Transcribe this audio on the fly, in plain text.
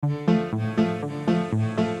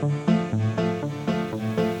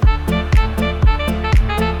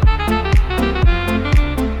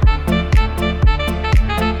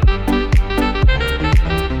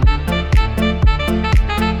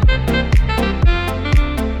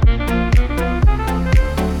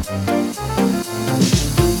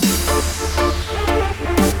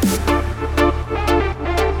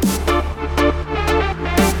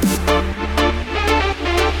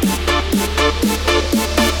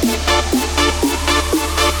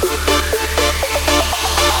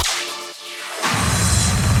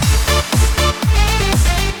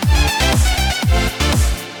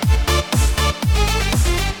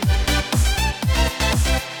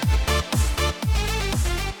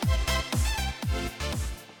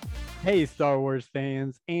Hey, Star Wars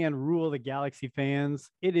fans and Rule of the Galaxy fans.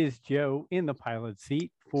 It is Joe in the pilot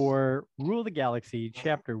seat for Rule of the Galaxy,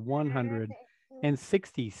 chapter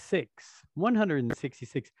 166.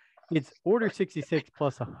 166. It's Order 66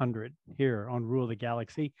 plus 100 here on Rule of the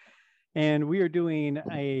Galaxy. And we are doing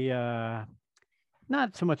a,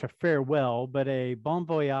 not so much a farewell, but a bon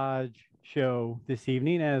voyage show this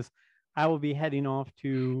evening, as I will be heading off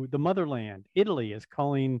to the motherland. Italy is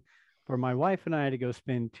calling for my wife and I to go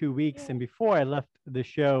spend 2 weeks. And before I left the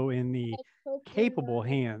show in the capable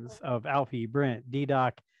hands of Alfie, Brent,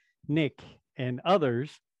 D-Doc, Nick, and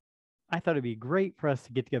others, I thought it'd be great for us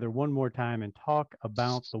to get together one more time and talk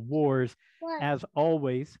about the wars. As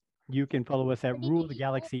always, you can follow us at Rule the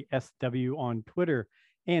Galaxy SW on Twitter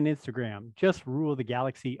and Instagram. Just Rule the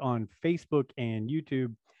Galaxy on Facebook and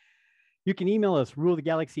YouTube. You can email us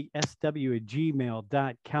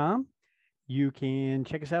ruletheGalaxySW@gmail.com. You can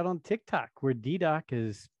check us out on TikTok, where D-Doc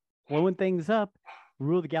is blowing things up.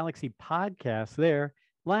 Rule the Galaxy podcast there.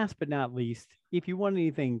 Last but not least, if you want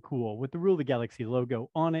anything cool with the Rule the Galaxy logo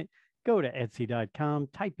on it, go to Etsy.com,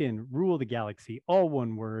 type in Rule the Galaxy, all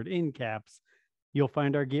one word, in caps. You'll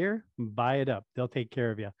find our gear, buy it up. They'll take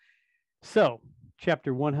care of you. So,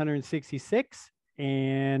 chapter 166,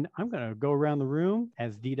 and I'm going to go around the room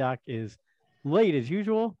as D-Doc is late as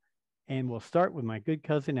usual. And we'll start with my good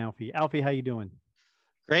cousin, Alfie. Alfie, how you doing?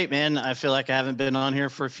 Great, man. I feel like I haven't been on here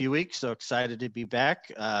for a few weeks, so excited to be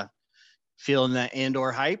back. Feeling that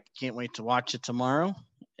Andor hype. Can't wait to watch it tomorrow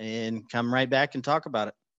and come right back and talk about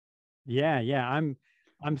it. Yeah. I'm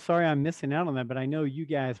sorry I'm missing out on that, but I know you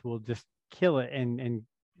guys will just kill it and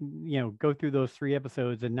go through those 3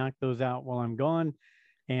 episodes and knock those out while I'm gone.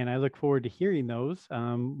 And I look forward to hearing those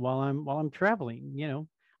while I'm traveling.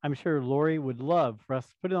 I'm sure Lori would love for us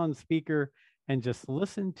to put it on speaker and just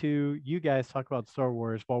listen to you guys talk about Star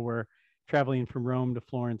Wars while we're traveling from Rome to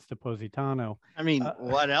Florence to Positano. I mean,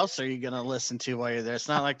 what else are you going to listen to while you're there? It's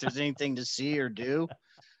not like there's anything to see or do.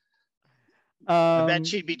 I bet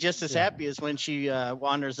she'd be just as happy as when she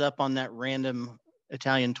wanders up on that random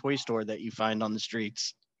Italian toy store that you find on the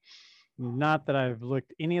streets. Not that I've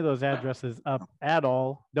looked any of those addresses up at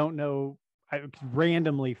all. Don't know. I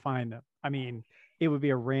randomly find them. I mean, it would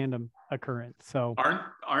be a random occurrence. So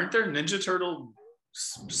aren't there Ninja Turtle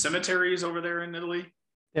cemeteries over there in Italy?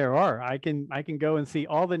 There are. I can go and see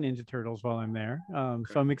all the Ninja Turtles while I'm there.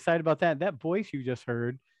 Okay. So I'm excited about that. That voice you just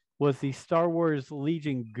heard was the Star Wars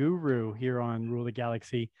Legion guru here on Rule the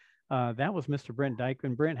Galaxy. That was Mr. Brent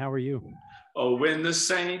Dykman. Brent, how are you? Oh, when the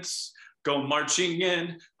Saints go marching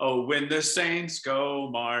in. Oh, when the Saints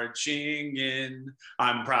go marching in.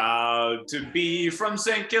 I'm proud to be from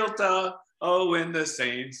St. Kilda. Oh, when the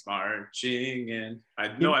Saints marching in. I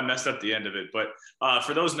know I messed up the end of it, but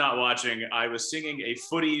for those not watching, I was singing a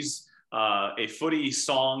footy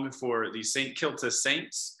song for the St. Kilda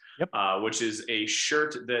Saints, yep. Which is a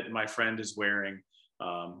shirt that my friend is wearing.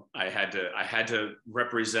 I had to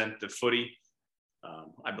represent the footy.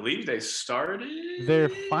 I believe they started their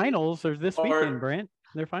finals are this weekend, Brent.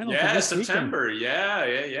 Their finals. Yeah, September. Weekend.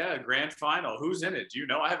 Yeah. Grand final. Who's in it? Do you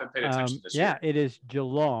know? I haven't paid attention this year. Yeah, it is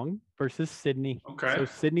Geelong versus Sydney. Okay. So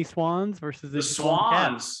Sydney Swans versus the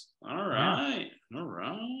Swans. All right. Yeah. All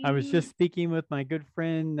right. I was just speaking with my good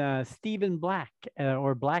friend Stephen Black,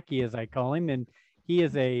 or Blackie as I call him, and he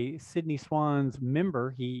is a Sydney Swans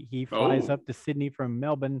member. He flies up to Sydney from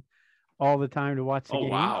Melbourne all the time to watch the game. Oh,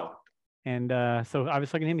 wow. And so I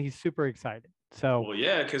was talking to him. He's super excited. So, well,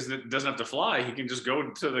 yeah, because it doesn't have to fly. He can just go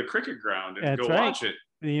to the cricket ground and go watch it.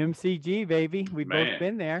 The MCG, baby. We've both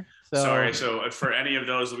been there. So. Sorry. So for any of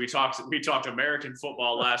those, we talked American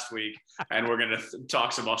football last week, and we're going to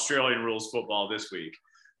talk some Australian rules football this week.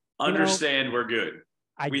 Understand, we're good.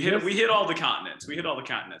 We hit all the continents. We're going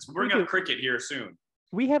to have cricket here soon.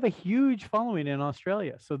 We have a huge following in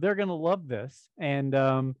Australia, so they're going to love this. And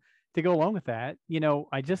to go along with that,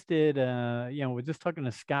 I just did, we're just talking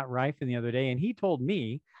to Scott Rifen the other day, and he told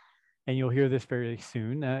me, and you'll hear this very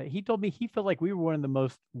soon. He told me he felt like we were one of the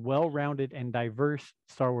most well-rounded and diverse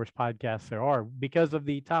Star Wars podcasts there are because of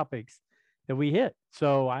the topics that we hit.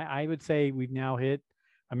 So I would say we've now hit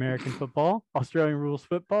American football, Australian rules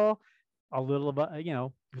football, a little of,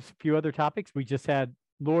 there's a few other topics. We just had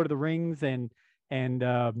Lord of the Rings and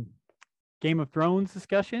Game of Thrones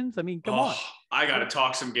discussions. I mean, come on. I got to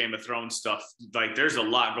talk some Game of Thrones stuff. Like, there's a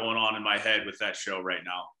lot going on in my head with that show right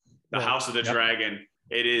now. The House of the Dragon.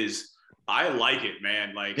 It is. I like it,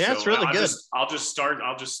 man. Like, yeah, it's really good. I'll just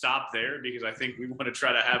stop there because I think we want to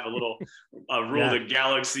try to have a little rule the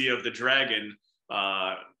galaxy of the dragon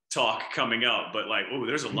talk coming up. But like,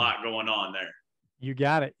 there's a lot going on there. You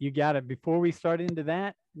got it. Before we start into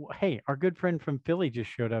that, hey, our good friend from Philly just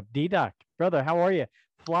showed up. D-Doc, brother, how are you?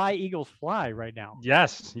 Fly, Eagles, fly right now.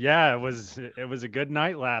 Yes. Yeah, it was a good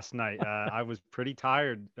night last night. I was pretty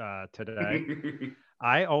tired today.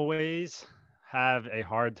 I always have a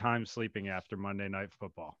hard time sleeping after Monday Night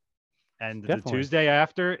Football. And Definitely. The Tuesday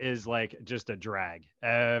after is like just a drag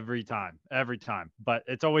every time. But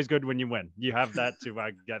it's always good when you win. You have that to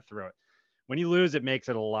get through it. When you lose, it makes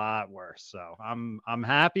it a lot worse. So I'm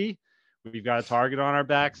happy. We've got a target on our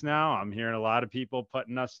backs now. I'm hearing a lot of people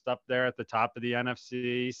putting us up there at the top of the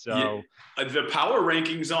NFC. So the power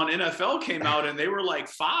rankings on NFL came out and they were like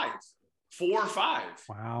 4 or 5.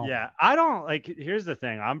 Wow. Yeah. I don't here's the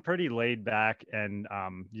thing. I'm pretty laid back and,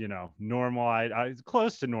 normal. I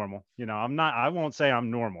close to normal. I won't say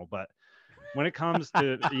I'm normal, but when it comes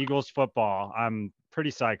to Eagles football, I'm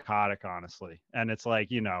pretty psychotic, honestly. And it's like,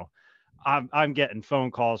 I'm getting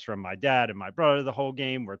phone calls from my dad and my brother the whole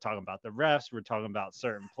game. We're talking about the refs. We're talking about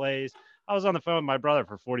certain plays. I was on the phone with my brother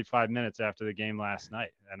for 45 minutes after the game last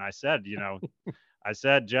night. And I said, Joe,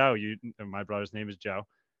 my brother's name is Joe.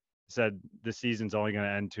 I said, the season's only going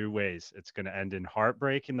to end 2 ways. It's going to end in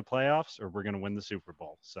heartbreak in the playoffs, or we're going to win the Super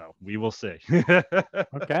Bowl. So we will see.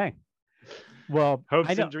 Okay. Well,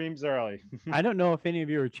 hopes and dreams early. I don't know if any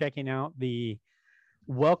of you are checking out the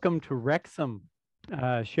Welcome to Wrexham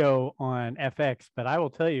show on FX, but I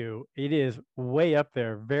will tell you, it is way up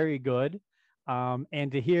there. Very good.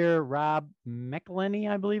 And to hear Rob McElhenney,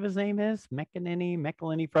 I believe his name is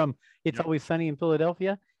McElhenney from It's Always Sunny in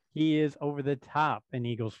Philadelphia. He is over the top an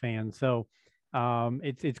Eagles fan. So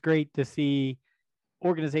it's great to see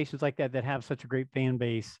organizations like that have such a great fan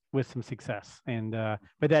base with some success. And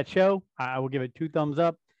but that show, I will give it 2 thumbs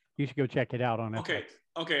up. You should go check it out on FX.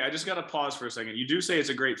 Okay, I just got to pause for a second. You do say it's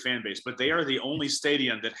a great fan base, but they are the only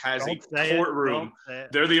stadium that has a courtroom.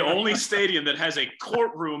 They're the only stadium that has a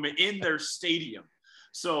courtroom in their stadium.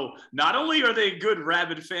 So not only are they a good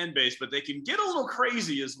rabid fan base, but they can get a little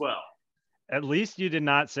crazy as well. At least you did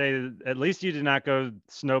not go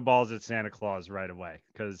snowballs at Santa Claus right away.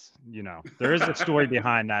 Because, there is a story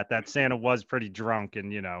behind that Santa was pretty drunk and,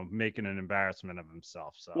 making an embarrassment of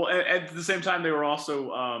himself. So, well, at the same time, they were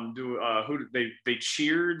also they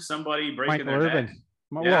cheered somebody breaking Michael their Irvin.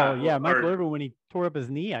 neck. Michael Irvin when he tore up his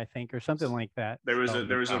knee, I think, or something like that. There was a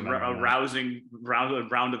rousing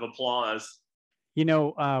round of applause.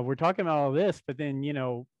 We're talking about all this, but then,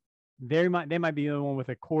 they might be the one with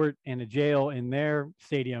a court and a jail in their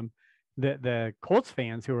stadium. The Colts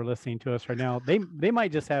fans who are listening to us right now, they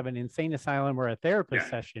might just have an insane asylum or a therapist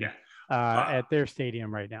session at their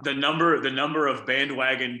stadium right now. The number of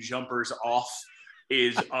bandwagon jumpers off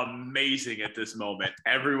is amazing at this moment.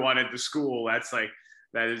 Everyone at the school, that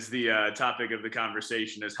is the topic of the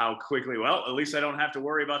conversation, is how quickly. Well, at least I don't have to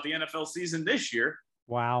worry about the NFL season this year.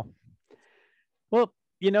 Wow. Well,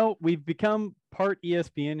 we've become part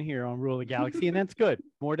ESPN here on Rule of the Galaxy, and that's good.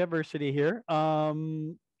 More diversity here.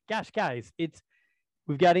 Gosh, guys,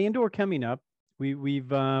 we've got Andor coming up. We've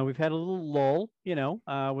had a little lull,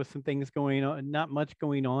 with some things going on, not much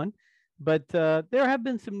going on, but there have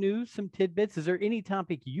been some news, some tidbits. Is there any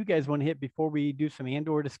topic you guys want to hit before we do some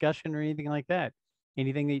Andor discussion or anything like that?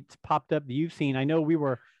 Anything that's popped up that you've seen? I know we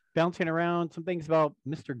were bouncing around some things about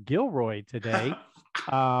Mr. Gilroy today.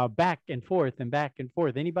 Back and forth.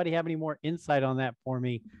 Anybody have any more insight on that for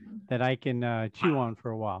me that I can chew on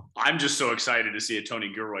for a while? I'm just so excited to see a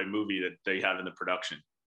Tony Gilroy movie that they have in the production.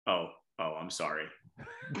 Oh, I'm sorry.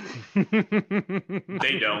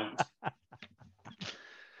 They don't.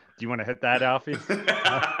 Do you want to hit that, Alfie?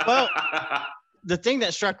 Well, the thing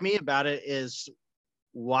that struck me about it is,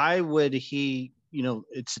 why would he,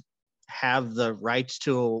 it's have the rights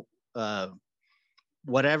to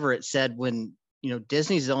whatever it said when,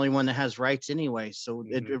 Disney's the only one that has rights anyway. So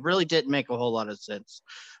it really didn't make a whole lot of sense.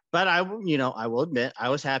 But I will admit, I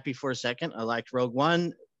was happy for a second. I liked Rogue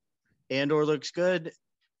One. Andor looks good.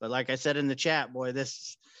 But like I said in the chat, boy,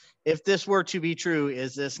 if this were to be true,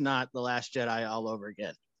 is this not The Last Jedi all over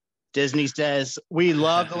again? Disney says, we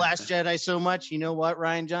love The Last Jedi so much. You know what,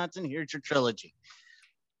 Rian Johnson? Here's your trilogy.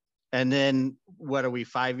 And then what are we,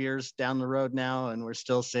 5 years down the road now? And we're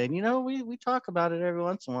still saying, we talk about it every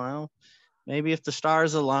once in a while. Maybe if the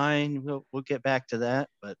stars align, we'll get back to that.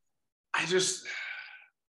 But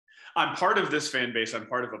I'm part of this fan base. I'm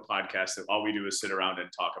part of a podcast that all we do is sit around and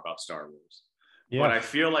talk about Star Wars. Yeah. But I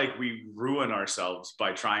feel like we ruin ourselves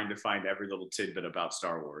by trying to find every little tidbit about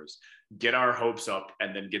Star Wars, get our hopes up,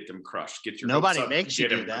 and then get them crushed. Nobody makes you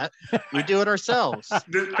do that. We do it ourselves.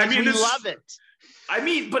 We love it.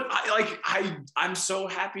 But I'm so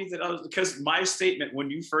happy that because my statement when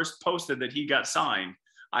you first posted that he got signed,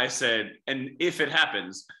 I said, and if it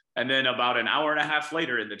happens, and then about an hour and a half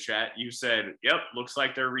later in the chat, you said, yep, looks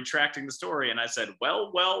like they're retracting the story. And I said,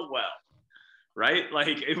 well, right? Like,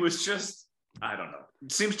 it was just, I don't know.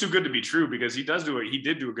 It seems too good to be true because he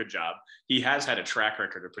did do a good job. He has had a track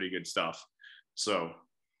record of pretty good stuff. So,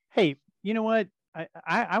 hey, you know what?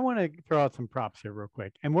 I want to throw out some props here real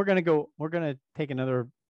quick. And we're going to take another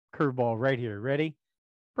curveball right here. Ready?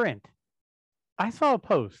 Brent, I saw a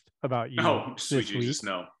post about you. Oh, sweet Jesus,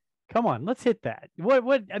 no. Come on, let's hit that.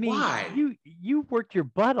 What I mean, why? You worked your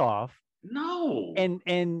butt off. No.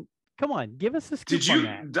 And come on, give us a scoop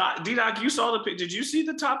on that. D-Doc, you saw did you see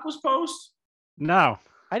the Topless post? No.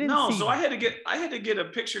 I didn't see. So I had to get a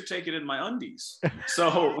picture taken in my undies.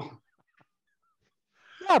 So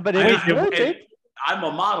yeah, but it was worth it. I'm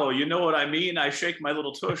a model, you know what I mean? I shake my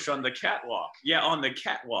little tush on the catwalk. Yeah, on the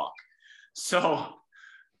catwalk. So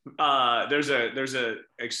there's a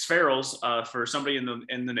Farrell's for somebody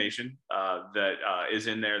in the nation that is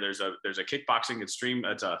in there. There's a kickboxing extreme.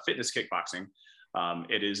 It's a fitness kickboxing.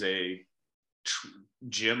 It is a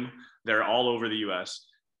gym. They're all over the U.S.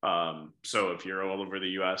 So if you're all over the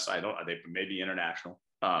U.S., they may be international,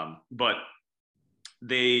 but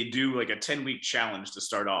they do like a 10-week challenge to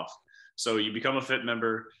start off. So you become a fit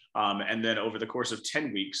member, and then over the course of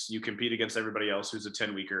 10 weeks, you compete against everybody else who's a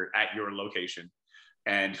 10-weeker at your location.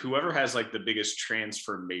 And whoever has like the biggest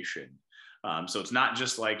transformation. So it's not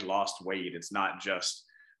just like lost weight. It's not just,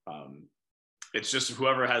 it's just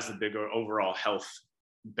whoever has the bigger overall health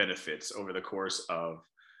benefits over the course of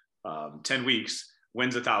 10 weeks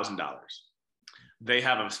wins $1,000. They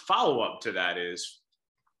have a follow-up to that is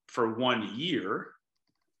for 1 year,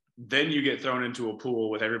 then you get thrown into a pool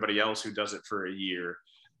with everybody else who does it for a year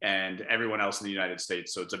and everyone else in the United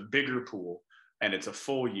States. So it's a bigger pool and it's a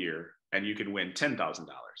full year and you can win $10,000.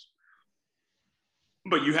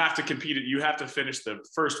 But you have to compete. You have to finish the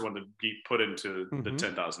first one to be put into the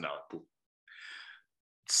 $10,000 pool.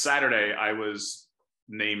 Saturday, I was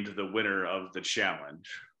named the winner of the challenge.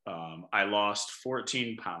 I lost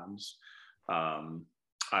 14 pounds.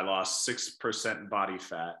 I lost 6% body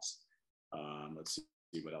fat. Let's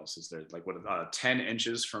see what else is there. Like 10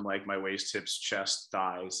 inches from like my waist, hips, chest,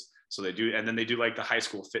 thighs. So they do, and then they do like the high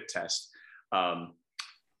school fit test. I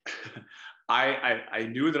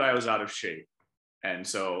knew that I was out of shape. And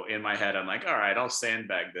so in my head, I'm like, all right, I'll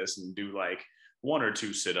sandbag this and do like 1 or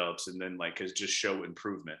 2 sit-ups and then like just show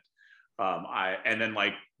improvement. I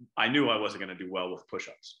knew I wasn't going to do well with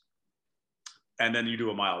push-ups. And then you do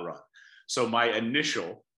a mile run. So my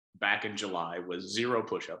initial back in July was 0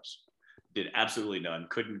 push-ups, did absolutely none.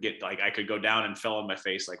 Couldn't get, like, I could go down and fell on my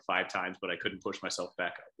face like 5 times, but I couldn't push myself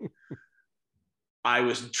back up. I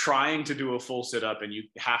was trying to do a full sit-up and you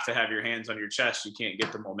have to have your hands on your chest. You can't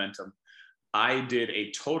get the momentum. I did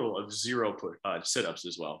a total of 0 sit-ups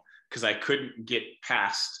as well, because I couldn't get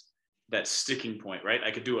past that sticking point, right?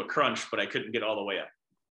 I could do a crunch, but I couldn't get all the way up.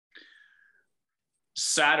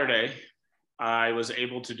 Saturday, I was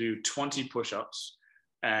able to do 20 push-ups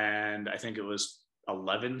and I think it was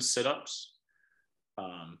 11 sit-ups.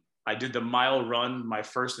 I did the mile run. My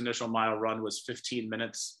first initial mile run was 15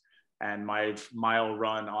 minutes and my mile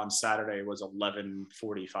run on Saturday was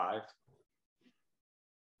 11:45.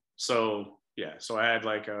 So yeah, so I had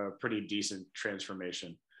like a pretty decent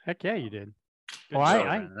transformation. Heck yeah, you did.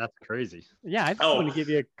 That's crazy. Yeah, I just want to give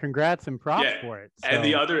you congrats and props for it. So. And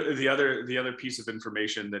the other piece of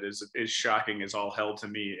information that is shocking as all hell to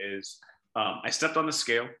me is I stepped on the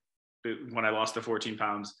scale when I lost the 14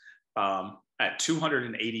 pounds at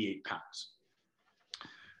 288 pounds.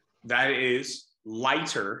 That is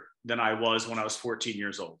lighter than I was when I was 14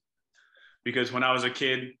 years old. Because when I was a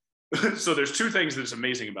kid, so there's 2 things that's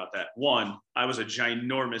amazing about that. One, I was a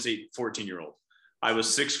ginormous 14-year-old. I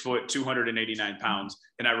was 6 foot, 289 pounds.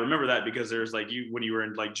 And I remember that because there's like when you were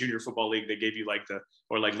in like junior football league, they gave you like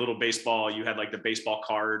like little baseball, you had like the baseball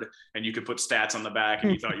card and you could put stats on the back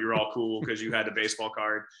and you thought you were all cool because you had a baseball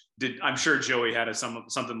card. I'm sure Joey had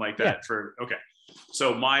something like that okay.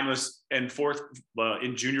 So mine was in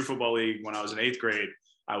junior football league when I was in 8th grade,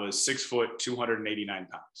 I was 6 foot, 289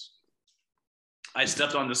 pounds. I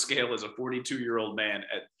stepped on the scale as a 42-year-old man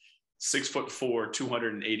at 6'4",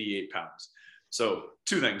 288 pounds. So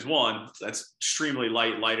 2 things. One, that's extremely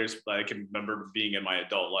lighter than I can remember being in my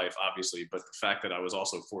adult life, obviously. But the fact that I was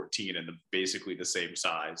also 14 and basically the same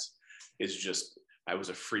size is just, I was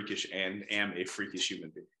a freakish and am a freakish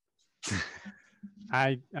human being.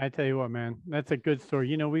 I tell you what, man, that's a good story.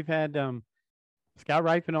 You know, we've had Scott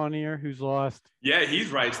Ripen on here who's lost. Yeah,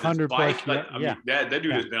 he's rides his bike. I mean, that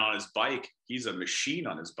dude has been on his bike. He's a machine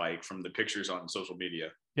on his bike from the pictures on social media.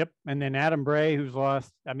 Yep. And then Adam Bray, who's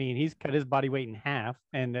lost, I mean, he's cut his body weight in half.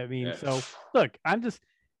 And I mean, so look,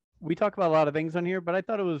 we talk about a lot of things on here, but I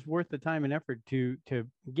thought it was worth the time and effort to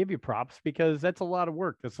give you props because that's a lot of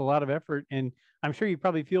work. That's a lot of effort. And I'm sure you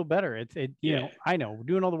probably feel better. You know, I know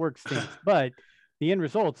doing all the work stinks, but the end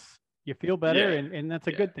results, you feel better and that's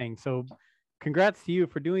a good thing. So congrats to you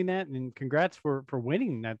for doing that, and congrats for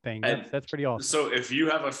winning that thing. That's pretty awesome. So if you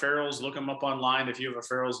have a Farrell's, look them up online. If you have a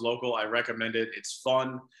Farrell's local, I recommend it. It's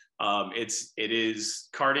fun. It is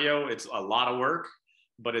cardio. It's a lot of work,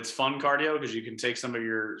 but it's fun cardio because you can take some of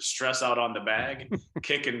your stress out on the bag,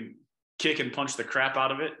 kick and punch the crap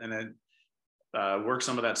out of it, and then work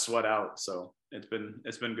some of that sweat out. So it's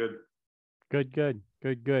been good.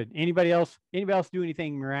 Good. Anybody else do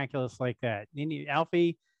anything miraculous like that?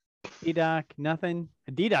 Alfie? D-Doc, nothing.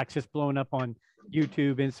 D-Doc's just blowing up on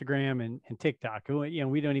YouTube, Instagram, and TikTok. You know,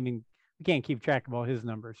 we can't keep track of all his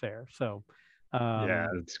numbers there. So, yeah,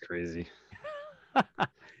 it's crazy.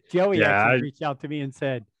 Joey actually reached out to me and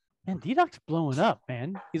said, "Man, D-Doc's blowing up,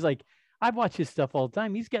 man." He's like, "I've watched his stuff all the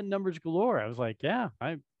time. He's got numbers galore." I was like, "Yeah,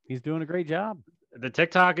 he's doing a great job." The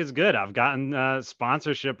TikTok is good. I've gotten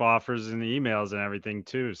sponsorship offers in the emails and everything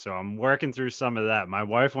too. So I'm working through some of that. My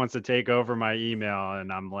wife wants to take over my email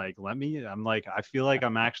and I'm like, I feel like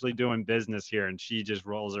I'm actually doing business here. And she just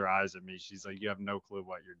rolls her eyes at me. She's like, you have no clue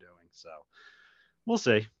what you're doing. So we'll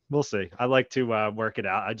see. I like to work it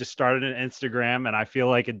out. I just started an Instagram and I feel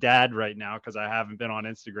like a dad right now because I haven't been on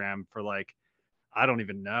Instagram for I don't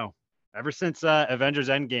even know. Ever since Avengers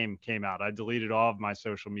Endgame came out, I deleted all of my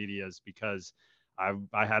social medias because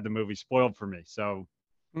I had the movie spoiled for me. So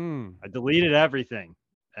I deleted everything.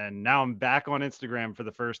 And now I'm back on Instagram for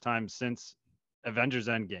the first time since Avengers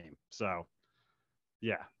Endgame. So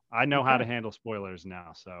yeah, I know how to handle spoilers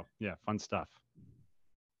now. So yeah, fun stuff.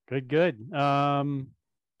 Good.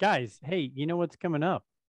 Guys, hey, you know what's coming up?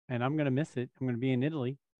 And I'm going to miss it. I'm going to be in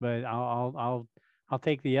Italy, but I'll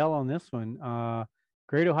take the L on this one.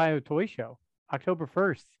 Great Ohio Toy Show, October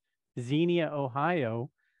 1st, Xenia,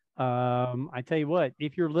 Ohio. I tell you what,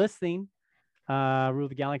 if you're listening, Rule of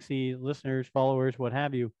the Galaxy listeners, followers, what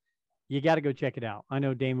have you, you got to go check it out. I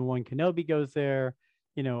know Damon One Kenobi goes there.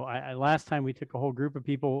 You know, last time we took a whole group of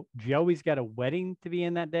people. Joey's got a wedding to be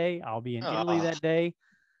in that day. I'll be in Italy that day.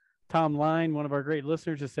 Tom Line, one of our great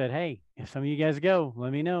listeners, just said, "Hey, if some of you guys go,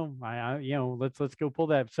 let me know. Let's go pull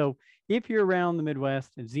that." So if you're around the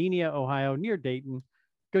Midwest, Xenia, Ohio, near Dayton,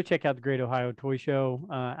 go check out the Great Ohio Toy Show.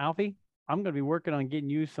 Alfie, I'm going to be working on getting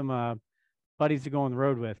you some buddies to go on the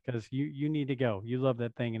road with because you need to go. You love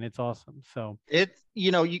that thing and it's awesome. So it's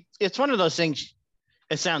one of those things.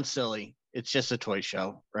 It sounds silly. It's just a toy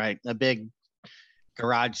show, right? A big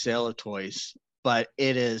garage sale of toys, but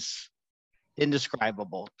it is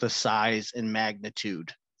indescribable, the size and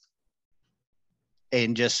magnitude.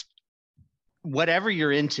 And just whatever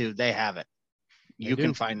you're into, they have it. You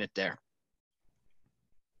can find it there.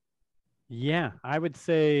 Yeah, I would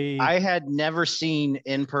say I had never seen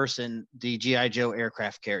in person the G.I. Joe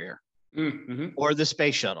aircraft carrier or the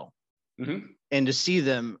space shuttle. And to see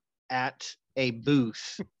them at a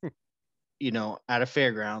booth, at a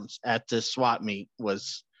fairgrounds at the swap meet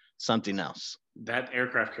was something else. That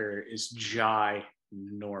aircraft carrier is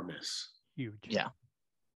ginormous. Huge. Yeah.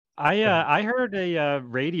 I heard a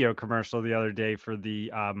radio commercial the other day for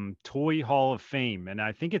the Toy Hall of Fame, and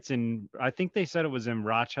I think they said it was in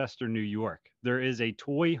Rochester, New York. There is a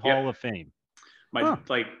Toy Hall of Fame.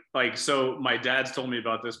 So my dad's told me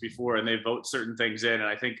about this before, and they vote certain things in, and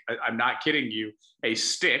I think I'm not kidding you. A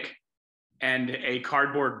stick and a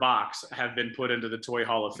cardboard box have been put into the Toy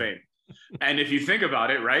Hall of Fame. And if you think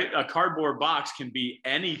about it, right, a cardboard box can be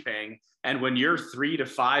anything. And when you're 3 to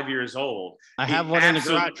 5 years old, I have one in the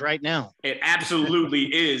garage right now. It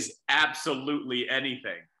absolutely is absolutely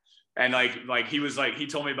anything. And like he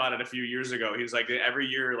told me about it a few years ago. He was like, every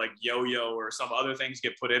year, like yo-yo or some other things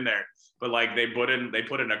get put in there, but like they put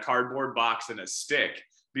in a cardboard box and a stick,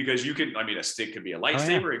 because a stick could be a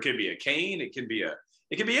lightsaber, it could be a cane, it could be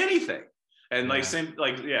anything. And like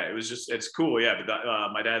it's cool. Yeah.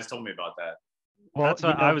 But my dad's told me about that. Well, that's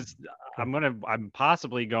what I'm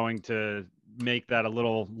possibly going to make that a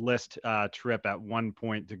little list trip at one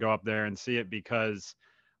point to go up there and see it, because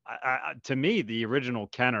to me, the original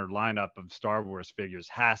Kenner lineup of Star Wars figures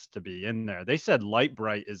has to be in there. They said Light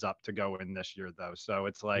Bright is up to go in this year, though. So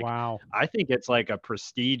it's like, wow. I think it's like a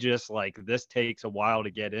prestigious, like this takes a while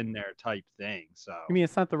to get in there type thing. So I mean,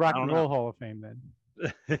 it's not the Rock and Roll Hall of Fame then.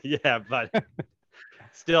 Yeah, but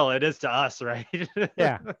still, it is to us, right?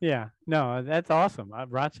 Yeah. No, that's awesome.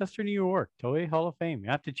 Rochester, New York, Toy Hall of Fame. You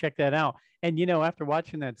have to check that out. And, after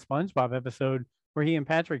watching that SpongeBob episode where he and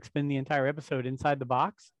Patrick spend the entire episode inside the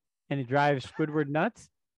box and it drives Squidward nuts,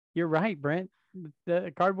 you're right, Brent.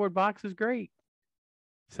 The cardboard box is great.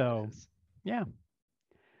 So, yeah.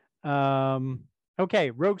 Okay,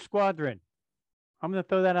 Rogue Squadron. I'm going to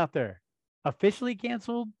throw that out there. Officially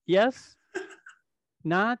canceled? Yes.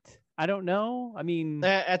 Not? I don't know. I mean,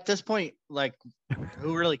 at this point, like,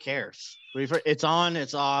 who really cares? It's on,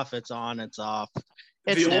 it's off, it's on, it's off.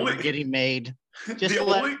 It's never getting made.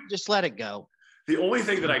 Just let it go. The only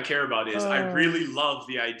thing that I care about is I really love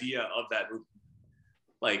the idea of that movie.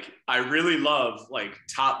 Like, I really love like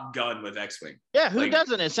Top Gun with X-Wing. Yeah, who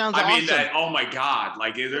doesn't? It sounds awesome. I mean, oh my God.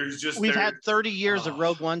 Like, we've had 30 years of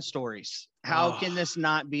Rogue One stories. How can this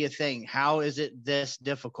not be a thing? How is it this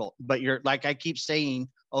difficult? But you're like, I keep saying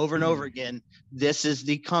over and over again, this is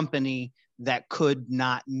the company that could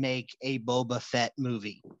not make a Boba Fett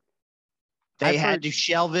movie. They had to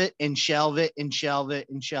shelve it and shelve it and shelve it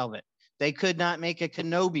and shelve it. They could not make a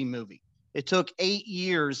Kenobi movie. It took 8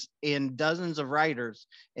 years and dozens of writers,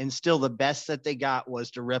 and still the best that they got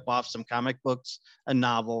was to rip off some comic books, a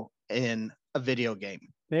novel, and a video game.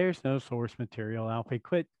 There's no source material, Alfie.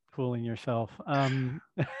 Quit fooling yourself. But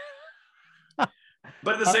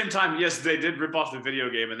at the same time, yes, they did rip off the video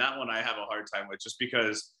game, and that one I have a hard time with, just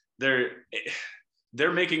because they're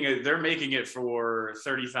making it for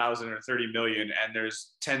 30,000 or 30 million, and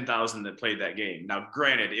there's 10,000 that played that game. Now,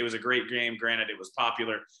 granted, it was a great game. Granted, it was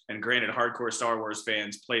popular, and granted, hardcore Star Wars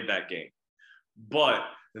fans played that game. But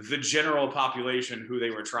the general population who they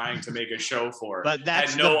were trying to make a show for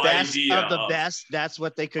had no idea of the best. That's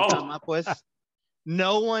what they could come up with.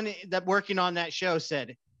 No one that working on that show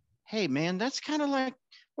said, "Hey, man, that's kind of like,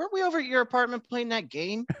 weren't we over at your apartment playing that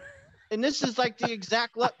game?" And this is like the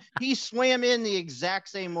exact he swam in the exact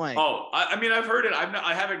same way. Oh, I mean, I've heard it.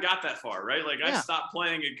 I haven't got that far, right? Like, I stopped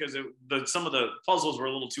playing it because some of the puzzles were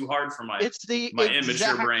a little too hard for my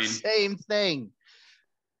immature brain. Same thing.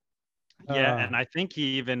 Yeah, and I think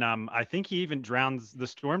he even drowns the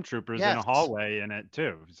stormtroopers in a hallway in it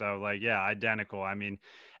too. So like, yeah, identical. I mean,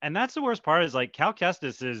 and that's the worst part, is like Cal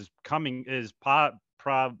Kestis is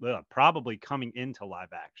probably coming into live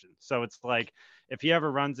action. So it's like, if he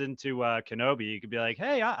ever runs into Kenobi, he could be like,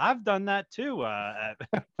 "Hey, I've done that too at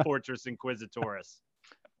Fortress Inquisitoris."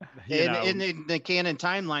 In the canon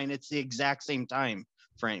timeline, it's the exact same time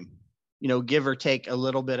frame, give or take a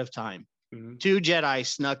little bit of time. Mm-hmm. 2 Jedi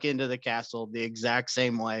snuck into the castle the exact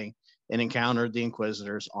same way and encountered the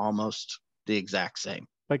Inquisitors almost the exact same.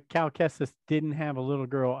 But Cal Kestis didn't have a little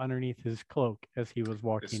girl underneath his cloak as he was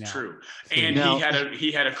walking out. It's true. And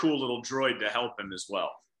he had a cool little droid to help him as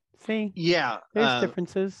well. See? Yeah. There's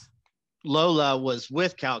differences. Lola was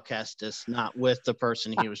with Cal Kestis, not with the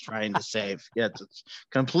person he was trying to save. Yeah, it's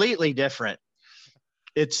completely different.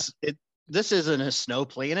 This isn't a snow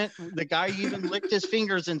planet. The guy even licked his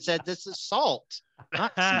fingers and said, "This is salt,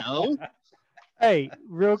 not snow." Hey,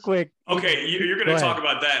 real quick. Okay, you're going to talk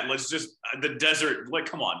about that. Let's just the desert. Like,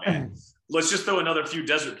 come on, man. Let's just throw another few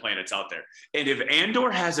desert planets out there. And if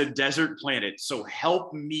Andor has a desert planet, so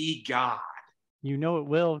help me God. You know it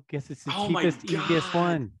will. Guess it's the cheapest, easiest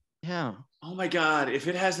one. Yeah. Oh my God! If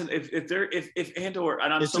it hasn't, if Andor,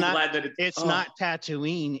 and I'm glad that it's not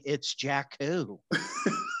Tatooine. It's Jakku.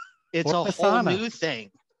 It's a whole new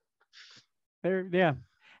thing. Yeah.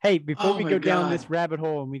 Hey, before we go down this rabbit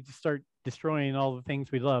hole and we just start destroying all the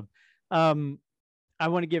things we love, I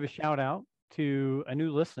want to give a shout out to a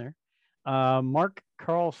new listener, Mark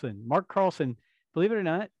Carlson. Mark Carlson, believe it or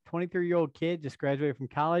not, 23-year-old kid, just graduated from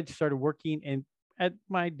college, started working at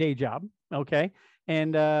my day job. Okay.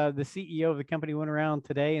 And the CEO of the company went around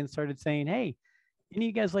today and started saying, "Hey, any of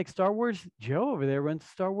you guys like Star Wars? Joe over there runs a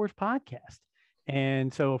Star Wars podcast."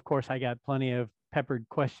 And so, of course, I got plenty of peppered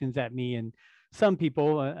questions at me and some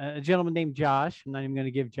people, a gentleman named Josh. I'm not even going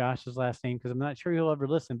to give Josh his last name because I'm not sure he'll ever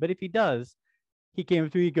listen. But if he does, he came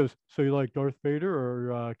up to me. He goes, "So you like Darth Vader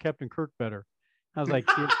or Captain Kirk better?" I was like,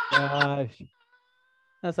 "Dear gosh."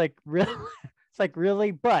 I was like, "Really?" It's like,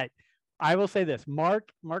 "Really?" But I will say this: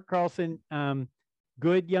 Mark Carlson,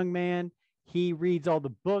 good young man. He reads all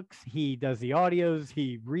the books. He does the audios.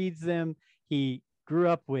 He reads them. He grew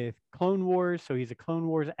up with Clone Wars, so he's a Clone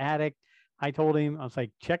Wars addict. I told him, I was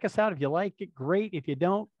like, check us out. If you like it, great. If you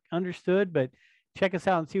don't, understood, but check us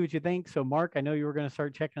out and see what you think. So Mark, I know you were going to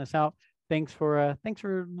start checking us out. Thanks for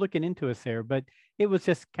looking into us there. But it was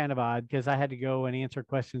just kind of odd because I had to go and answer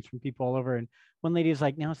questions from people all over. And one lady was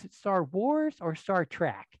like, now is it Star Wars or Star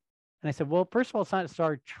Trek? And I said, well, first of all, it's not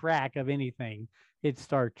Star Trek of anything. It's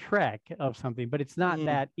Star Trek of something, but it's not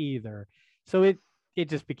that either. So it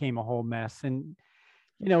just became a whole mess. And,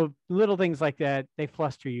 you know, little things like that, they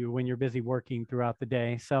fluster you when you're busy working throughout the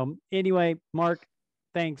day. So anyway, Mark,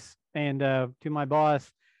 thanks. And to my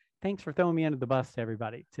boss, thanks for throwing me under the bus to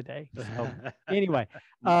everybody today. So anyway,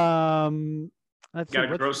 let's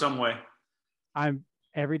gotta grow some way. I'm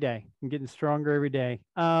every day. I'm getting stronger every day.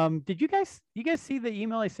 Did you guys see the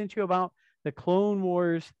email I sent you about the Clone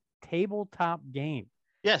Wars tabletop game?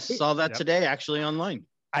 Yes, saw that today actually online.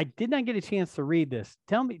 I did not get a chance to read this.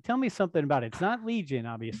 Tell me something about it. It's not Legion,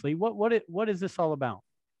 obviously. What is this all about?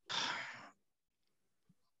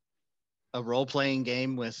 A role-playing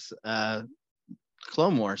game with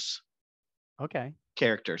Clone Wars. Okay.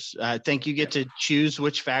 Characters. I think you get to choose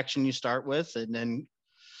which faction you start with, and then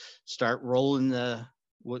start rolling the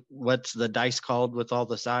what's the dice called with all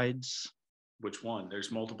the sides. Which one?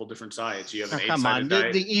 There's multiple different sides. You have an 8-sided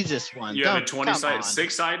die. The easiest one. You have a 20-sided,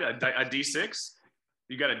 6-sided, a D6.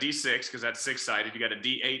 You got a D6 because that's 6-sided. You got a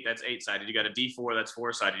D8 that's 8-sided. You got a D4 that's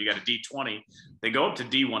 4-sided. You got a D20. They go up to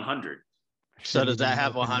D100. So does that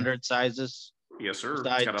have 100 sizes? Yes, sir. It's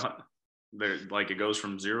got it goes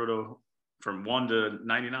from 1 to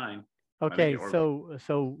 99. Okay,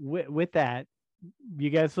 so with that, you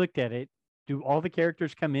guys looked at it. Do all the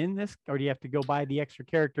characters come in this, or do you have to go buy the extra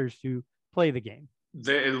characters to play the game?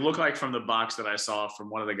 It looked like from the box that I saw from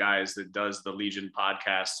one of the guys that does the Legion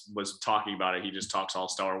podcast was talking about it. He just talks all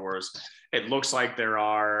Star Wars. It looks like there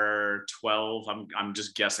are 12. I'm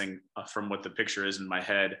just guessing from what the picture is in my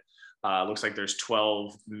head. Looks like there's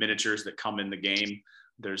 12 miniatures that come in the game.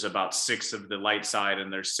 There's about 6 of the light side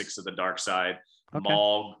and there's 6 of the dark side. Okay.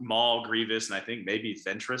 Maul, Grievous, and I think maybe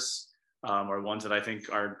Ventress are ones that I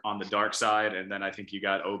think are on the dark side. And then I think you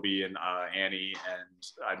got Obi and Annie, and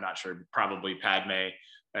I'm not sure, probably Padme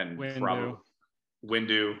and Windu.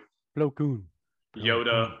 Windu. Plo Koon.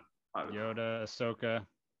 Yoda. Ahsoka.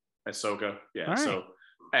 Yeah.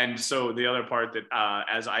 Right. So the other part that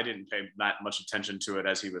as I didn't pay that much attention to it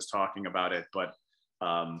as he was talking about it, but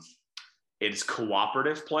it's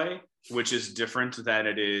cooperative play, which is different than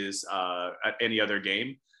it is at any other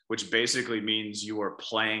game, which basically means you are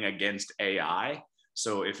playing against AI.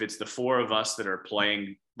 So if it's the 4 of us that are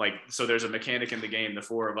playing, so there's a mechanic in the game, the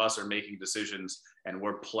 4 of us are making decisions and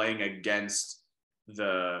we're playing against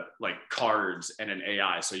the cards and an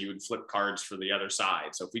AI. So you would flip cards for the other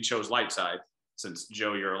side. So if we chose light side, since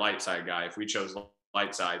Joe, you're a light side guy, if we chose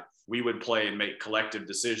light side, we would play and make collective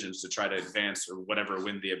decisions to try to advance or whatever,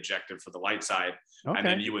 win the objective for the light side. Okay. And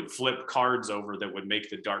then you would flip cards over that would make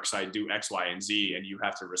the dark side do X, Y, and Z, and you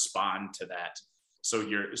have to respond to that. So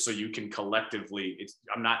you can collectively,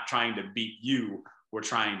 I'm not trying to beat you, we're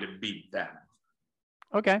trying to beat them.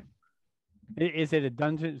 Okay. Is it a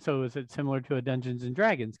dungeon? So is it similar to a Dungeons and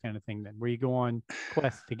Dragons kind of thing then, where you go on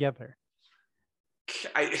quests together?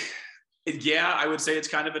 I would say it's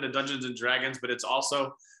kind of in a Dungeons and Dragons, but it's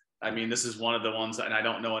also, this is one of the ones, and I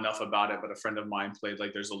don't know enough about it, but a friend of mine played,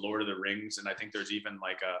 there's a Lord of the Rings, and I think there's even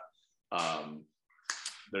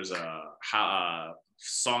there's a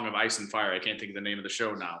Song of Ice and Fire. I can't think of the name of the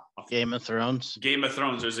show now. Game of Thrones.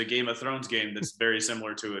 There's a Game of Thrones game that's very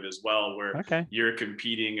similar to it as well, where you're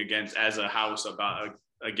competing as a house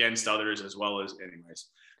against others as well as anyways.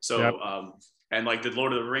 So, yep. And the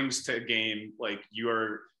Lord of the Rings game,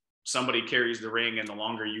 somebody carries the ring, and the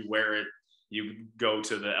longer you wear it, you go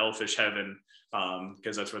to the elfish heaven,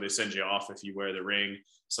 because that's where they send you off if you wear the ring.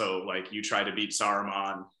 So you try to beat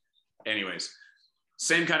Saruman. Anyways,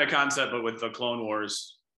 same kind of concept, but with the Clone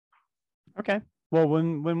Wars. Okay. Well,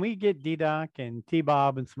 when we get D-Doc and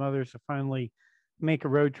T-Bob and some others to finally make a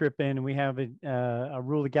road trip in, and we have a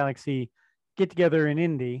Rule the Galaxy get together in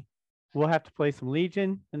Indy, we'll have to play some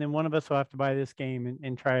Legion, and then one of us will have to buy this game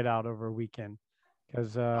and try it out over a weekend.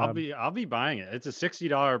 Because I'll be buying it. It's a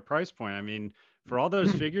 $60 price point. For all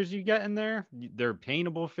those figures you get in there, they're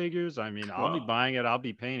paintable figures. I'll be buying it. I'll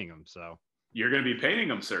be painting them. So You're going to be painting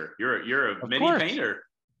them, sir. You're a Of mini course. painter.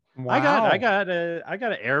 Wow. I got an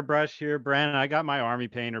airbrush here, Brandon. I got my army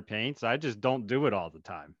painter paints. I just don't do it all the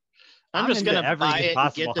time. I'm just into going to every buy it and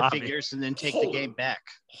possible get the hobby. figures and then take the game back.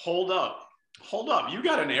 Hold up. You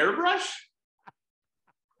got an airbrush?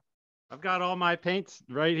 I've got all my paints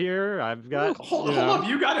right here. I've got. Hold up.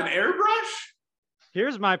 You got an airbrush?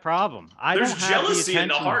 Here's my problem. There's jealousy in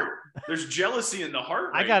the heart. There's jealousy in the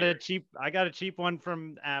heart. I got a cheap one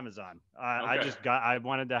from Amazon. Okay. I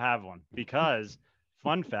wanted to have one because,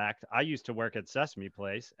 fun fact, I used to work at Sesame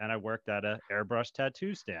Place and I worked at a airbrush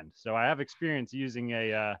tattoo stand. So I have experience using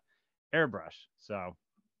a airbrush. So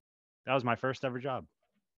that was my first ever job.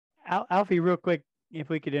 Alfie, real quick, if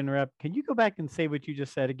we could interrupt, can you go back and say what you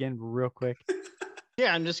just said again real quick?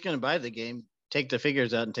 Yeah, I'm just going to buy the game, take the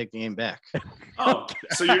figures out, and take the game back. Oh,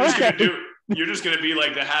 so you're just going to do. You're just going to be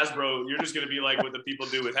like the Hasbro. You're just going to be like what the people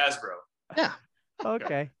do with Hasbro. Yeah.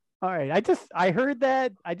 Okay. All right. I heard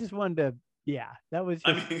that. I just wanted to. Yeah, that was.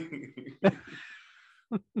 Just...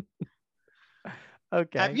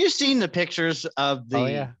 Okay. Have you seen the pictures of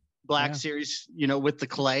the Black Series? With the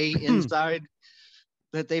clay inside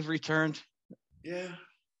that they've returned. Yeah.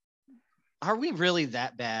 Are we really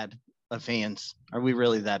that bad of fans? Are we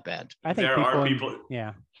really that bad? I think there are people.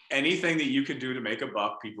 Yeah. Anything that you can do to make a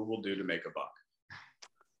buck, people will do to make a buck.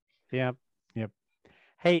 Yep.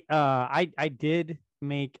 Hey, I did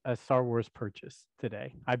make a Star Wars purchase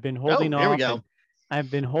today. I've been holding off. Here we go.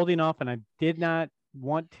 I've been holding off, and I did not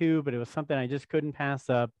want to, but it was something I just couldn't pass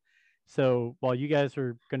up. So while you guys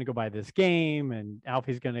are going to go buy this game, and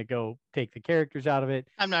Alfie's going to go take the characters out of it,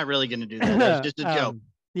 I'm not really going to do that. That's just a joke.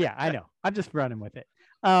 Yeah, I know. I'm just running with it.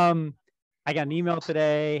 I got an email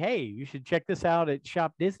today. Hey, you should check this out at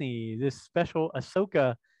Shop Disney. This special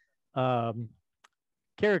Ahsoka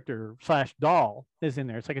character / doll is in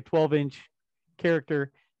there. It's like a 12-inch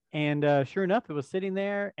character. And sure enough, it was sitting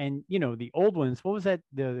there. And, the old ones, what was that?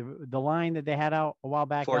 The line that they had out a while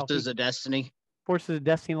back? Forces of Destiny. Forces of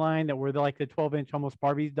Destiny line that were like the 12-inch, almost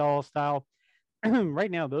Barbie doll style. Right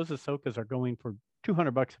now, those Ahsokas are going for $200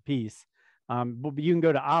 a piece. But you can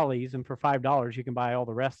go to Ollie's, and for $5, you can buy all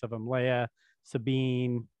the rest of them. Leia,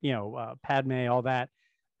 Sabine, Padme, all that.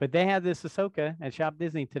 But they had this Ahsoka at Shop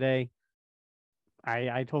Disney today.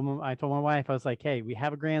 I told my wife, I was like, hey, we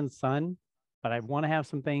have a grandson, but I want to have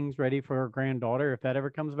some things ready for our granddaughter if that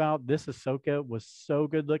ever comes about. This Ahsoka was so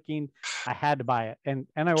good looking. I had to buy it, and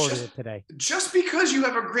I ordered it today. Just because you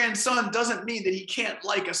have a grandson doesn't mean that he can't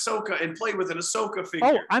like Ahsoka and play with an Ahsoka figure.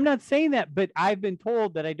 Oh, I'm not saying that, but I've been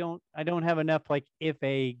told that I don't have enough. Like if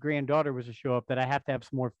a granddaughter was to show up, that I have to have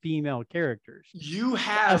some more female characters. You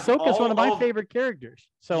have Ahsoka's one of my favorite characters.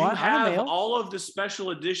 So I have all of the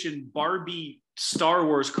special edition Barbie Star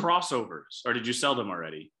Wars crossovers, or did you sell them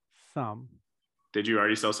already? Some. Did you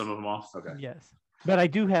already sell some of them off? Okay. Yes, but I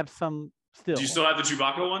do have some still. Do you still have the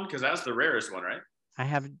Chewbacca one? Because that's the rarest one, right?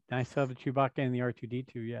 I still have the Chewbacca and the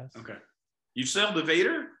R2D2. Yes. Okay. You sell the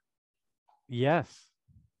Vader? Yes.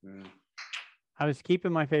 I was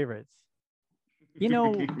keeping my favorites.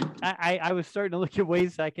 I was starting to look at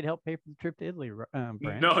ways I could help pay for the trip to Italy. Brand.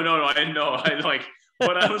 No, I know.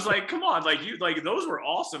 But I was like, come on, those were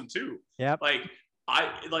awesome too. Yeah.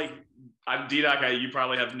 I'm DDoc. You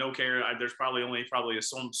probably have no care. There's probably a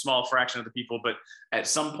small fraction of the people, but at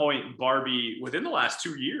some point, Barbie, within the last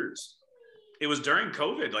 2 years, it was during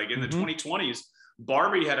COVID, like in the 2020s,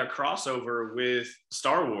 Barbie had a crossover with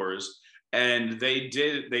Star Wars, and they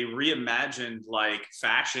reimagined like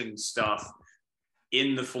fashion stuff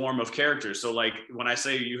in the form of characters. So like when I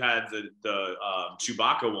say you had the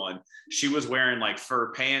Chewbacca one, she was wearing like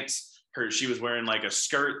fur pants. She was wearing like a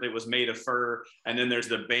skirt that was made of fur, and then there's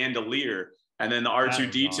the bandolier, and then the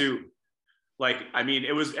R2D2. Awesome.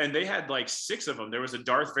 It was, and they had like 6 of them. There was a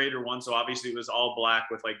Darth Vader one, so obviously it was all black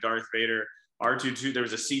with like Darth Vader. R2D2. There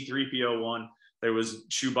was a C3PO one. There was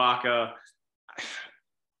Chewbacca.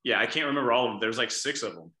 Yeah, I can't remember all of them. There was like 6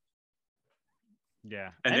 of them. Yeah,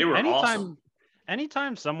 and they were awesome.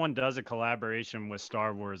 Anytime someone does a collaboration with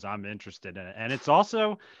Star Wars, I'm interested in it. And that's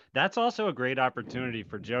also a great opportunity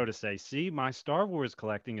for Joe to say, see, my Star Wars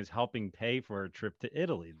collecting is helping pay for a trip to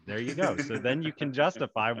Italy. There you go. So then you can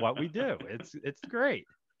justify what we do. It's great.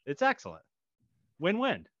 It's excellent.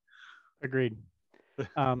 Win-win. Agreed.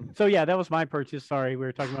 So yeah, that was my purchase. Sorry, we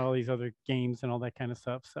were talking about all these other games and all that kind of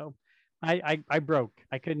stuff. So I broke.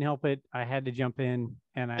 I couldn't help it. I had to jump in,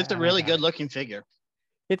 and it's a really good looking figure.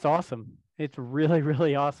 It's awesome. It's really,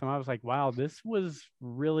 really awesome. I was like, wow, this was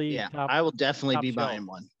really top. I will definitely be shelf. buying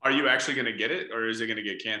one. Are you actually going to get it, or is it going to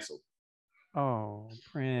get canceled? Oh,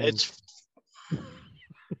 Prince.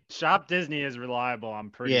 Shop Disney is reliable. I'm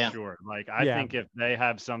pretty Yeah. sure. Like, I Yeah. think if they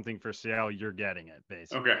have something for sale, you're getting it,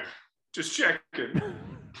 basically. Okay, just checking.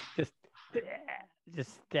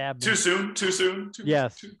 just stab Too them. soon? Too soon?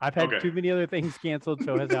 Yes, I've had okay. too many other things canceled.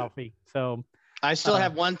 So has Alfie. So I still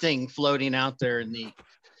have one thing floating out there in the,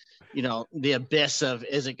 the abyss of,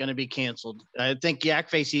 is it going to be canceled? I think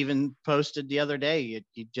Yakface even posted the other day,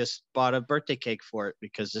 you just bought a birthday cake for it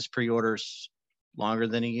because this pre-order's longer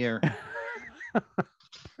than a year.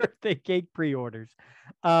 birthday cake pre-orders.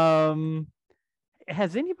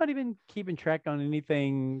 Has anybody been keeping track on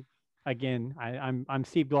anything? Again, I'm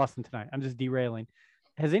Steve Glosson tonight. I'm just derailing.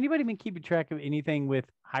 Has anybody been keeping track of anything with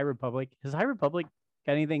High Republic? Has High Republic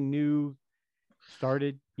got anything new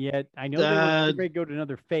started yet? I know they were ready to go to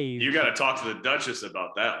another phase. You got to talk to the Duchess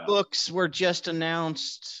about that one. Books were just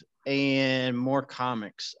announced and more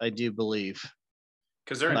comics, I do believe.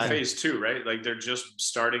 Because they're in phase 2, right? Like they're just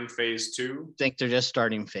starting phase 2. I think they're just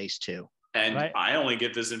starting phase 2. And right. I only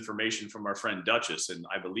get this information from our friend Duchess, and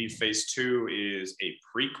I believe phase 2 is a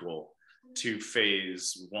prequel to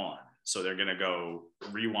phase 1. So they're going to go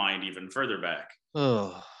rewind even further back.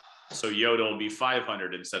 Oh. So Yoda will be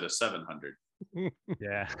 500 instead of 700.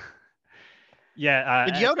 Yeah. Yeah.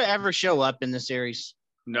 Did Yoda ever show up in the series?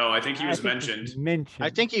 No, I think he was mentioned. I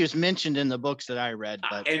think he was mentioned in the books that I read.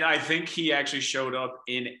 But and I think he actually showed up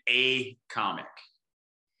in a comic.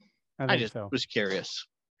 I just was curious.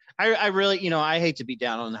 I really, I hate to be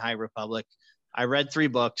down on the High Republic. I read 3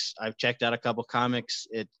 books. I've checked out a couple comics.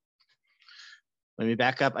 Let me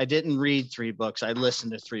back up. I didn't read 3 books. I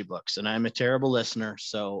listened to 3 books, and I'm a terrible listener.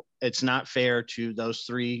 So it's not fair to those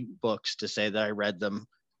 3 books to say that I read them.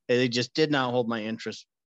 They just did not hold my interest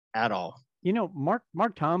at all.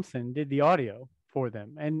 Mark Thompson did the audio for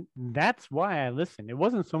them, and that's why I listened. It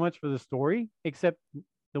wasn't so much for the story, except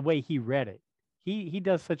the way he read it. He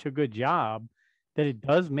does such a good job that it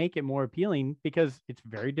does make it more appealing because it's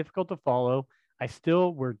very difficult to follow.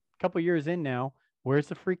 We're a couple years in now. Where's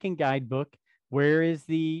the freaking guidebook? Where is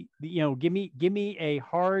the give me a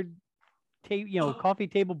hard coffee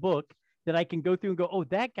table book that I can go through and go, oh,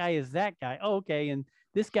 that guy is that guy. Oh, okay. And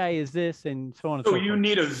this guy is this, and so on and so forth. So you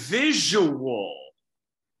need a visual.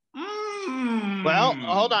 Well,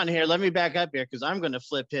 hold on here. Let me back up here because I'm going to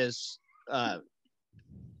flip his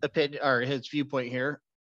opinion or his viewpoint here.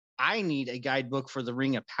 I need a guidebook for the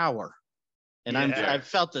Ring of Power. And I've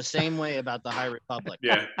felt the same way about the High Republic.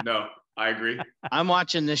 Yeah, no, I agree. I'm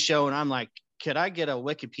watching this show and I'm like, could I get a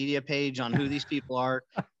Wikipedia page on who these people are?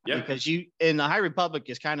 Yeah. Because in the High Republic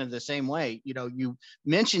is kind of the same way. You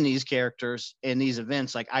mention these characters in these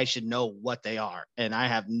events, like I should know what they are, and I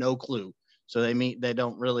have no clue. So they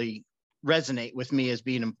don't really resonate with me as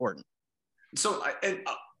being important. So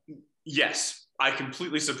yes, I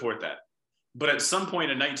completely support that. But at some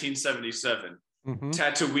point in 1977,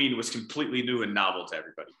 Tatooine was completely new and novel to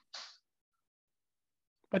everybody.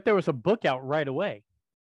 But there was a book out right away.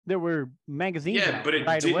 There were magazines out but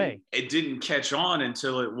right away. It didn't catch on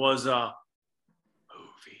until it was a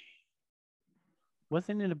movie.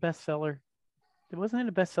 Wasn't it a bestseller? Wasn't it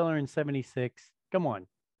a bestseller in 76? Come on.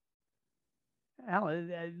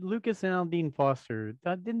 Lucas and Aldine Foster,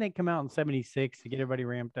 didn't they come out in 76 to get everybody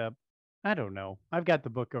ramped up? I don't know. I've got the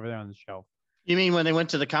book over there on the shelf. You mean when they went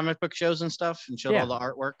to the comic book shows and stuff and showed all the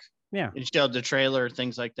artwork? Yeah. And showed the trailer,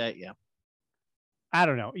 things like that. Yeah. I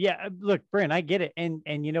don't know. Yeah. Look, Brent, I get it. And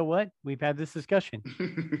you know what? We've had this discussion.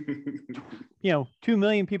 2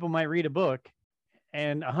 million people might read a book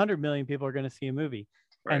and 100 million people are going to see a movie.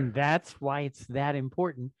 Right. And that's why it's that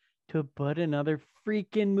important to put another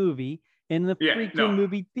freaking movie in the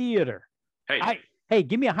movie theater. Hey,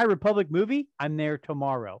 give me a High Republic movie. I'm there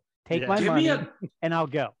tomorrow. Take my money and I'll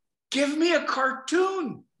go. Give me a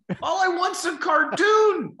cartoon. All I want's a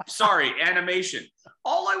cartoon. Sorry, animation.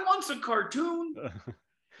 All I want's a cartoon.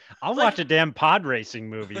 I'll watch a damn pod racing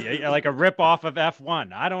movie, like a rip off of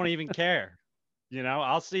F1. I don't even care.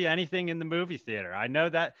 I'll see anything in the movie theater. I know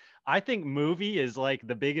that. I think movie is like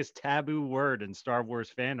the biggest taboo word in Star Wars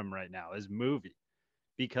fandom right now is movie.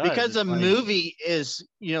 Because a movie is,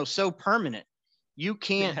 so permanent. You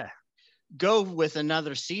can't go with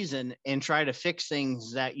another season and try to fix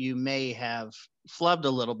things that you may have flubbed a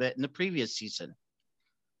little bit in the previous season.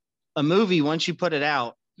 A movie, once you put it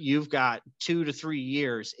out, you've got 2 to 3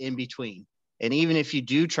 years in between. And even if you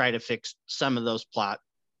do try to fix some of those plot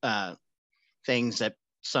things that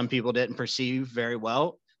some people didn't perceive very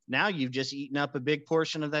well, now you've just eaten up a big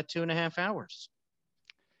portion of that 2.5 hours.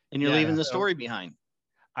 And you're leaving the story behind.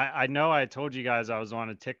 I know I told you guys I was on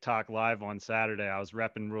a TikTok live on Saturday. I was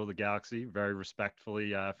repping Rule the Galaxy very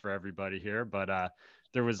respectfully for everybody here. But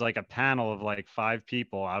there was like a panel of like 5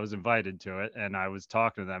 people. I was invited to it, and I was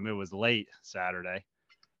talking to them. It was late Saturday.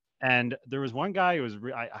 And there was one guy who was,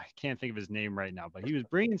 I can't think of his name right now, but he was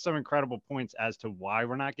bringing some incredible points as to why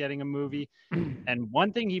we're not getting a movie. And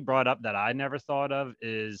one thing he brought up that I never thought of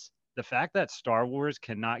is the fact that Star Wars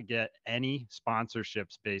cannot get any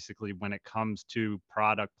sponsorships basically when it comes to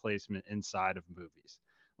product placement inside of movies.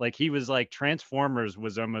 Like he was like Transformers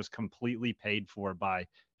was almost completely paid for by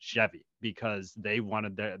Chevy because they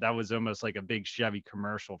wanted that was almost like a big Chevy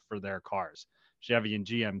commercial for their cars, Chevy and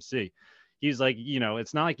GMC. He's like,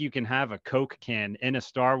 it's not like you can have a Coke can in a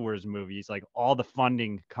Star Wars movie. He's like, all the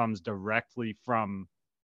funding comes directly from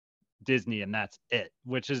Disney and that's it,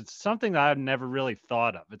 which is something that I've never really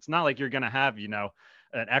thought of. It's not like you're going to have,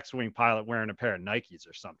 an X-Wing pilot wearing a pair of Nikes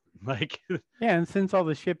or something like. Yeah. And since all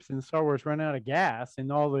the ships in Star Wars run out of gas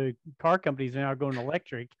and all the car companies are now going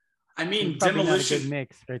electric, I mean, Demolition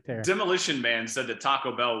mix right there. Demolition Man said that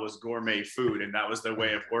Taco Bell was gourmet food, and that was their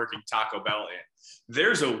way of working Taco Bell in.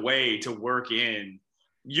 There's a way to work in.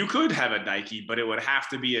 You could have a Nike, but it would have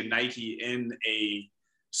to be a Nike in a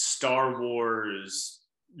Star Wars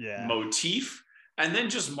motif, and then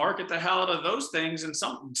just market the hell out of those things, and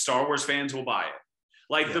some Star Wars fans will buy it,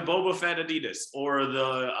 like the Boba Fett Adidas or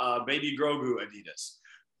the Baby Grogu Adidas.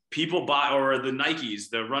 People buy, or the Nikes,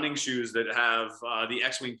 the running shoes that have the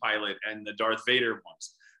X-Wing pilot and the Darth Vader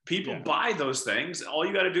ones. People buy those things. All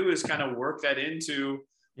you got to do is kind of work that into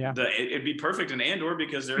it'd be perfect in Andor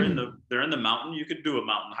because they're in the mountain. You could do a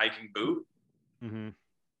mountain hiking boot. Mm-hmm.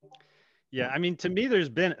 Yeah, I mean, to me, there's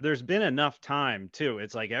been enough time too.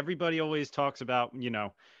 It's like everybody always talks about,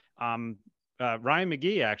 Ryan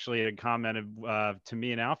McGee actually had commented to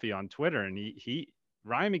me and Alfie on Twitter, and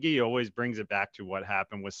Ryan McGee always brings it back to what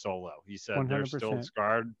happened with Solo. He said 100%. They're still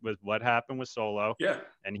scarred with what happened with Solo. Yeah.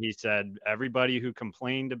 And he said everybody who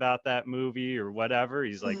complained about that movie or whatever,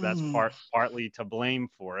 he's like, that's partly to blame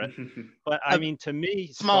for it. But I mean, to me,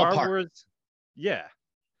 Star Wars,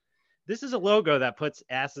 this is a logo that puts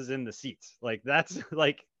asses in the seats. Like that's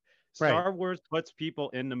like Star Wars puts people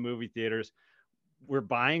in the movie theaters. We're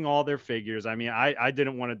buying all their figures. I mean, I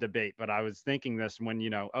didn't want to debate, but I was thinking this when,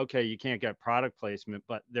 okay, you can't get product placement,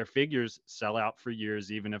 but their figures sell out for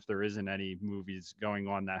years, even if there isn't any movies going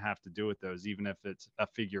on that have to do with those, even if it's a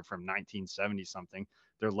figure from 1970 something,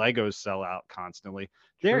 their Legos sell out constantly.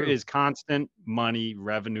 There is constant money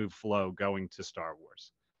revenue flow going to Star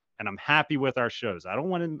Wars. And I'm happy with our shows. I don't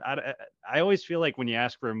want to, I always feel like when you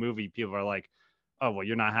ask for a movie, people are like, oh, well,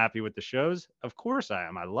 you're not happy with the shows? Of course I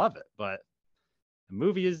am. I love it. But the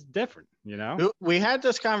movie is different, We had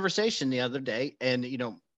this conversation the other day, and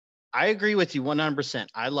I agree with you 100%.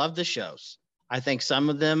 I love the shows. I think some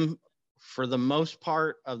of them, for the most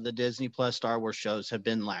part of the Disney Plus Star Wars shows, have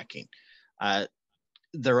been lacking.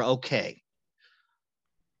 They're okay,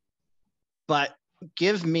 but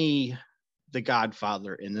give me The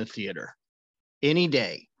Godfather in the theater any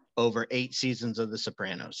day over 8 seasons of The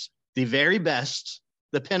Sopranos, the very best,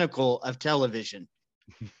 the pinnacle of television.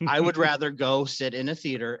 I would rather go sit in a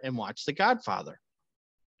theater and watch The Godfather.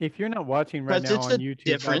 If you're not watching right now on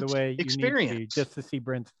YouTube, by the way, experience. You need to just to see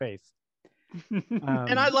Brent's face.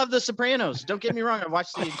 And I love The Sopranos. Don't get me wrong. I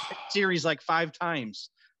watched the series like 5 times,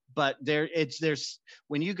 but there's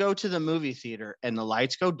when you go to the movie theater and the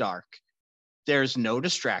lights go dark, there's no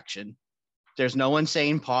distraction. There's no one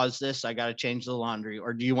saying, pause this, I got to change the laundry.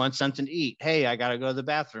 Or do you want something to eat? Hey, I got to go to the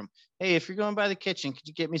bathroom. Hey, if you're going by the kitchen, could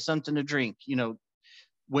you get me something to drink?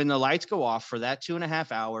 When the lights go off for that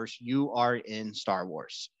 2.5 hours, you are in Star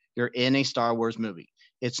Wars. You're in a Star Wars movie.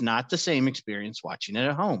 It's not the same experience watching it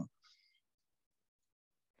at home.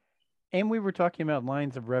 And we were talking about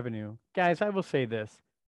lines of revenue. Guys, I will say this.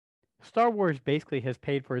 Star Wars basically has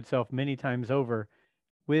paid for itself many times over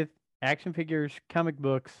with action figures, comic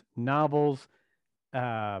books, novels,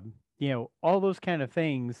 all those kind of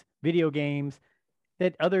things, video games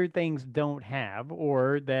that other things don't have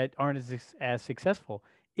or that aren't as successful.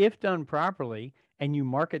 If done properly and you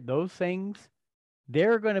market those things,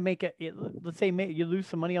 they're going to make it. Let's say you lose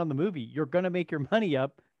some money on the movie. You're going to make your money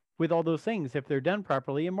up with all those things if they're done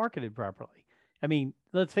properly and marketed properly. I mean,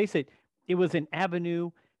 let's face it. It was an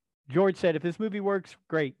avenue. George said, if this movie works,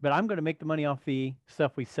 great, but I'm going to make the money off the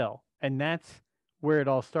stuff we sell. And that's where it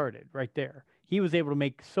all started right there. He was able to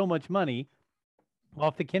make so much money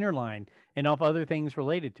off the Kenner line and off other things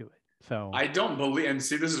related to it. So I don't believe, and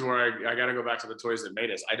see, this is where I got to go back to the Toys That Made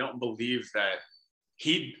Us. I don't believe that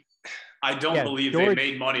I don't believe George, they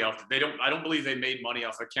made money off. I don't believe they made money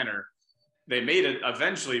off of Kenner. They made it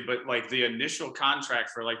eventually, but like the initial contract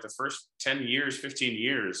for like the first 10 years, 15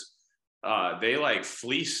 years they like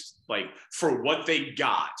fleeced like for what they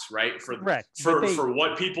got, right? For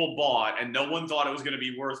what people bought, and no one thought it was going to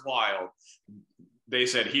be worthwhile. They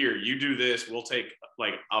said, here, you do this, we'll take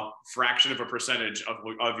like a fraction of a percentage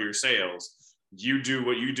of your sales. You do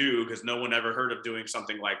what you do, because no one ever heard of doing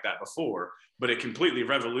something like that before. But it completely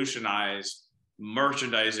revolutionized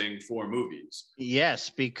merchandising for movies. Yes,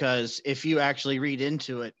 because if you actually read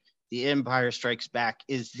into it, The Empire Strikes Back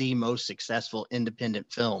is the most successful independent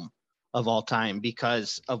film of all time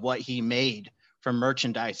because of what he made from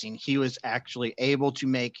merchandising. He was actually able to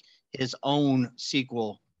make his own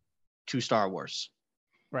sequel to Star Wars.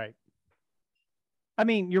 Right. I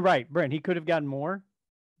mean, you're right, Brent. He could have gotten more,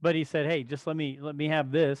 but he said, "Hey, just let me have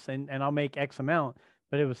this, and I'll make X amount."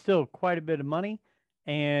 But it was still quite a bit of money,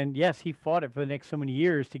 and yes, he fought it for the next so many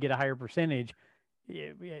years to get a higher percentage,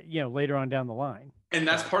 later on down the line. And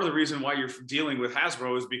that's part of the reason why you're dealing with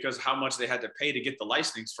Hasbro, is because how much they had to pay to get the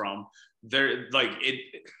licensings from. They're like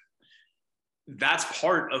it. That's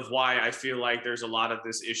part of why I feel like there's a lot of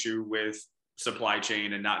this issue with supply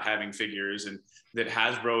chain and not having figures, and that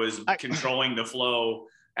Hasbro is controlling the flow,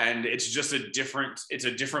 and it's a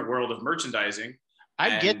different world of merchandising.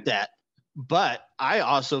 I get that, but I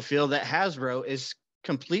also feel that Hasbro is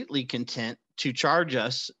completely content to charge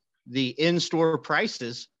us the in-store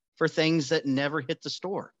prices for things that never hit the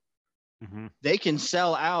store. Mm-hmm. They can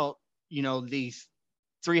sell out, the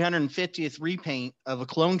 350th repaint of a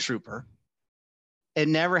clone trooper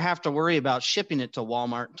and never have to worry about shipping it to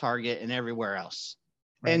Walmart, Target, and everywhere else.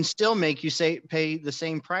 Right. And still make you pay the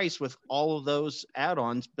same price with all of those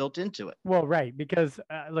add-ons built into it. Well, right, because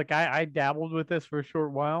look, I dabbled with this for a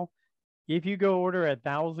short while. If you go order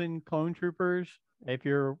 1,000 clone troopers, if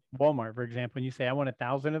you're Walmart, for example, and you say, I want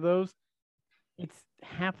 1,000 of those, it's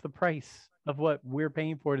half the price of what we're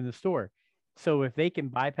paying for it in the store. So if they can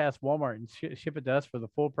bypass Walmart and ship it to us for the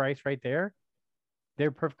full price right there,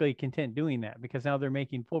 they're perfectly content doing that, because now they're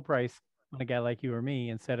making full price on a guy like you or me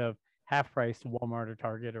instead of half price to Walmart or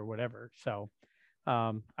Target or whatever. So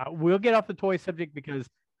we'll get off the toy subject, because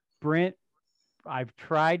Brent, I've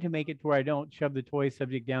tried to make it to where I don't shove the toy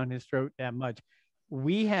subject down his throat that much.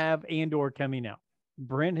 We have Andor coming out.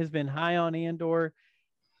 Brent has been high on Andor.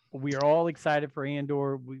 We are all excited for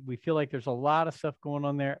Andor. We feel like there's a lot of stuff going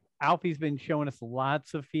on there. Alfie's been showing us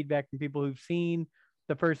lots of feedback from people who've seen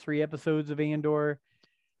the first 3 episodes of Andor.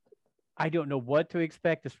 I don't know what to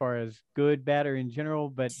expect as far as good, bad, or in general,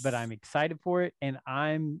 but I'm excited for it. And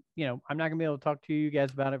I'm not going to be able to talk to you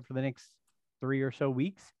guys about it for the next 3 or so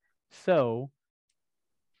weeks. So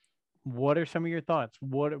what are some of your thoughts?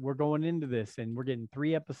 We're going into this, and we're getting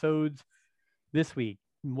 3 episodes this week.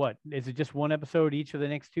 What is it? Just 1 episode each of the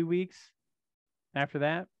next 2 weeks after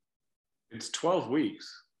that? It's 12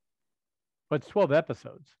 weeks. But it's 12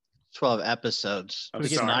 episodes. 12 episodes. I'm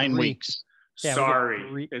sorry. 9 weeks. Yeah,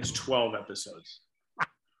 sorry, it's 12 episodes.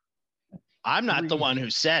 I'm not the one who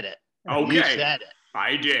said it. Okay, you said it.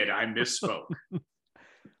 I did. I misspoke.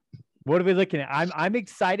 What are we looking at? I'm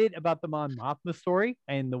excited about the Mon Mothma story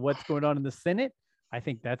and what's going on in the Senate. I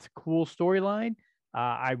think that's a cool storyline.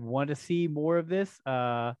 I want to see more of this.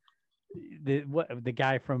 The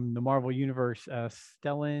guy from the Marvel Universe,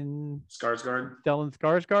 Stellan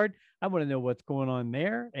Skarsgård. I want to know what's going on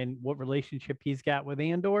there and what relationship he's got with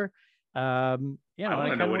Andor. I want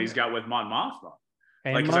to know what he's got with Mon Mothma.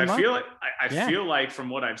 Like, because I feel like from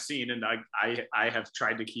what I've seen, and I have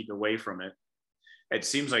tried to keep away from it. It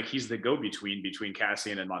seems like he's the go-between between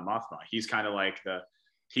Cassian and Mon Mothma. He's kind of like the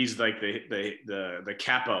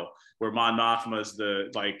capo, where Mon Mothma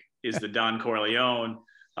is the Don Corleone.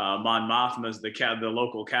 Mon Mothma is the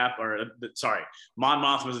local cap, Mon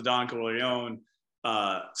Mothma is the Don Corleone.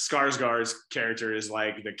 Skarsgård's character is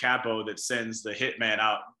like the capo that sends the hitman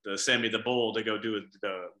out to send me the bull to go do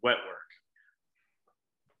the wet work.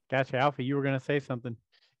 Gotcha, Alfie. You were going to say something.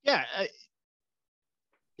 Yeah.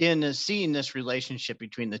 In seeing this relationship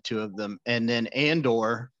between the two of them, and then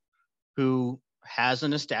Andor, who has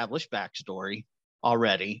an established backstory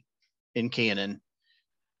already in canon,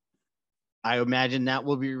 I imagine that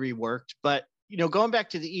will be reworked. But, going back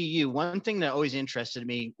to the EU, one thing that always interested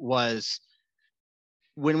me was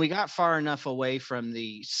when we got far enough away from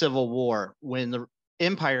the Civil War, when the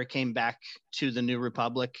Empire came back to the New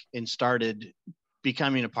Republic and started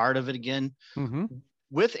becoming a part of it again. Mm-hmm.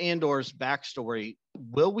 With Andor's backstory,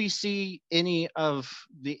 will we see any of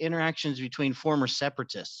the interactions between former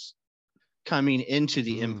separatists coming into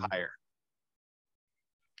the Empire?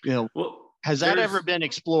 Has that ever been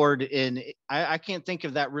explored in? I can't think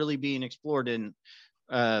of that really being explored in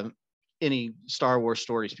any Star Wars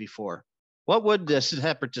stories before. What would the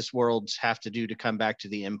separatist worlds have to do to come back to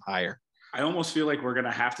the Empire? I almost feel like we're going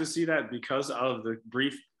to have to see that because of the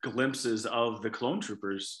brief glimpses of the clone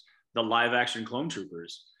troopers, the live action clone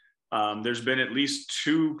troopers. There's been at least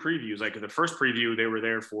 2 previews. Like the first preview, they were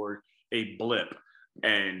there for a blip.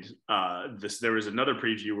 And there was another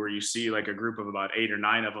preview where you see like a group of about 8 or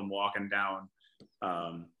 9 of them walking down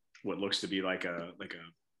what looks to be like a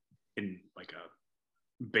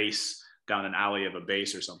base, down an alley of a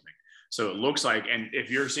base or something. So it looks like, and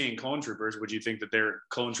if you're seeing clone troopers, would you think that their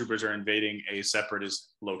clone troopers are invading a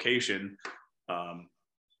separatist location?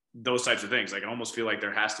 Those types of things. Like I almost feel like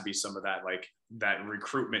there has to be some of that, like that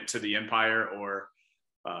recruitment to the Empire, or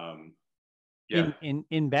yeah.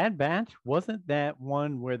 In Bad Batch, wasn't that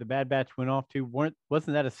one where the Bad Batch went off to?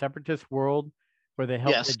 Wasn't that a separatist world where they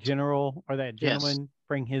helped the general or that gentleman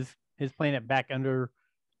bring his planet back under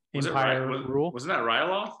Empire rule? Wasn't that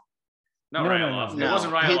Ryloth? No. It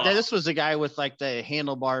wasn't Ryloth. This was the guy with like the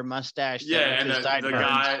handlebar mustache. Yeah, and the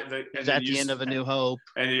guy is at the end of A New Hope.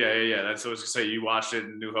 And yeah. That's what I was gonna say. You watched it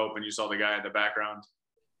in New Hope, and you saw the guy in the background.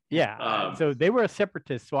 Yeah. So they were a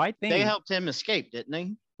separatist. So I think they helped him escape, didn't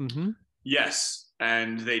they? Mm-hmm. Yes,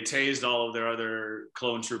 and they tased all of their other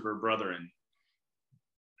clone trooper brethren.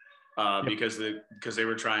 Because they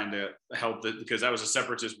were trying to help because that was a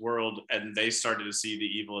separatist world, and they started to see the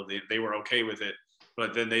evil of they were okay with it.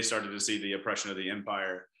 But then they started to see the oppression of the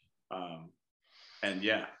Empire. And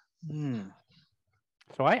yeah.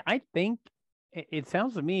 So I think it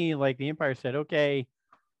sounds to me like the Empire said, okay,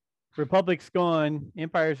 Republic's gone,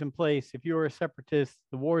 Empire's in place. If you're a separatist,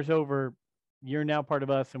 the war's over. You're now part of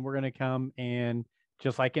us, and we're going to come. And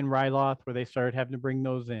just like in Ryloth, where they started having to bring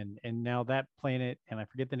those in. And now that planet, and I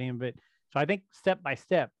forget the name of it. So I think step by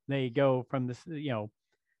step, they go from this, the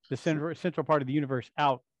central part of the universe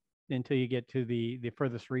out until you get to the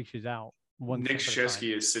furthest reaches out. Nick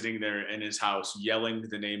Shesky is sitting there in his house yelling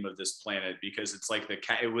the name of this planet because it's like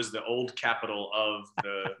it was the old capital of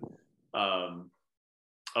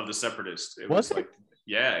the separatists. It was like,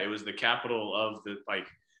 yeah, it was the capital of the, like,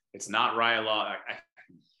 it's not Ryloth.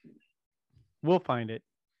 We'll find it.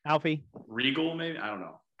 Alfie? Regal, maybe? I don't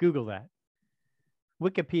know. Google that.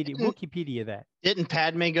 Wikipedia that. Didn't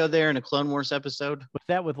Padme go there in a Clone Wars episode? Was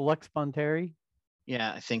that with Lux Bonteri?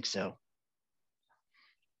 Yeah, I think so.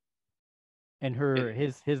 And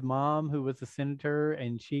his mom, who was a senator,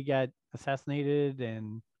 and she got assassinated,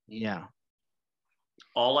 and yeah.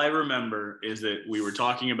 All I remember is that we were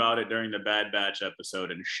talking about it during the Bad Batch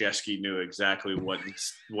episode, and Shesky knew exactly what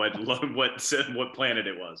planet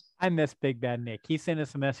it was. I miss Big Bad Nick. He sent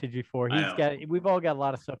us a message before. We've all got a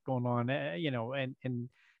lot of stuff going on, and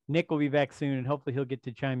Nick will be back soon, and hopefully he'll get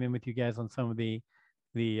to chime in with you guys on some of the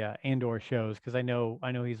Andor shows, because I know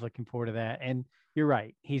he's looking forward to that. And you're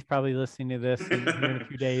right, he's probably listening to this in a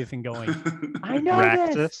few days and going, I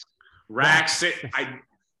know this. Raxus.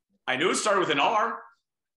 I knew it started with an R.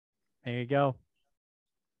 There you go.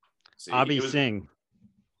 Abhi Singh.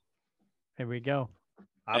 There we go.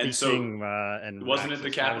 Abhi Singh, and wasn't it the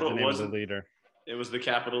capital? It was the leader. It was the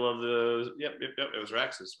capital of the. Yep. It was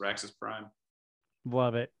Raxus Prime.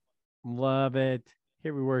 Love it.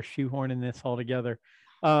 Here we were shoehorning this all together.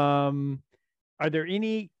 Are there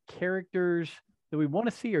any characters that we want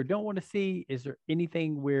to see or don't want to see? Is there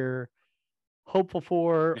anything we're hopeful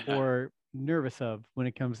for or nervous of when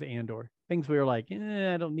it comes to Andor? Things we were like,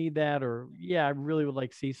 I don't need that, or I really would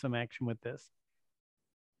like to see some action with this.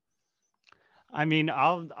 I mean,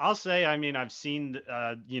 I'll say, I've seen,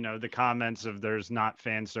 the comments of there's not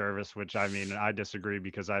fan service, which I disagree,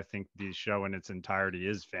 because I think the show in its entirety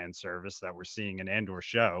is fan service that we're seeing an Andor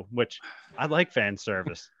show, which I like fan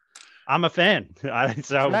service. I'm a fan.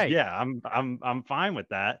 I'm fine with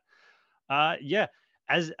that.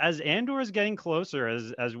 As Andor is getting closer,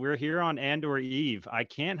 as we're here on Andor Eve, I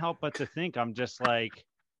can't help but to think, I'm just like,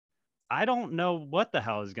 I don't know what the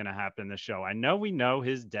hell is going to happen in the show. I know we know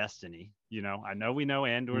his destiny, I know we know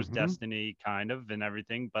Andor's destiny kind of and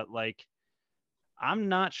everything, but like, I'm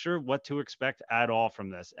not sure what to expect at all from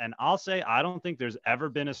this. And I'll say, I don't think there's ever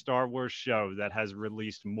been a Star Wars show that has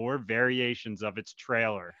released more variations of its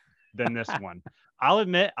trailer than this one. I'll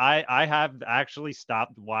admit, I have actually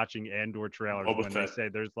stopped watching Andor trailers when they say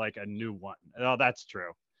there's like a new one. Oh, that's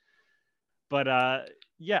true. But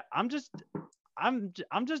I'm just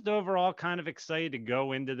overall kind of excited to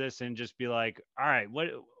go into this and just be like, all right, what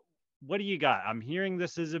do you got? I'm hearing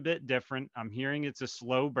this is a bit different. I'm hearing it's a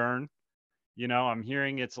slow burn. I'm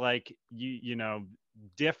hearing it's like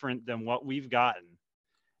different than what we've gotten.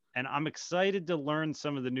 And I'm excited to learn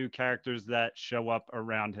some of the new characters that show up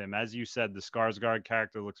around him. As you said, the Skarsgård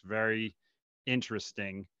character looks very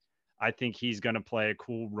interesting. I think he's going to play a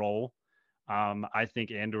cool role. I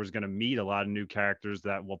think Andor is going to meet a lot of new characters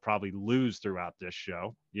that will probably lose throughout this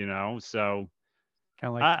show, so kind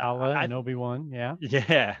of like Tala and Obi-Wan.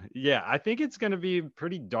 Yeah. I think it's going to be a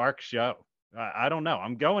pretty dark show. I don't know.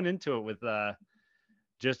 I'm going into it with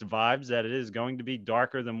just vibes that it is going to be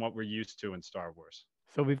darker than what we're used to in Star Wars.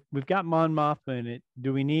 So we've got Mon Mothma in it.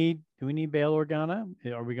 Do we need Bail Organa?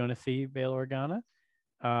 Are we going to see Bail Organa?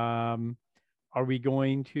 Are we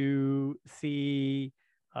going to see?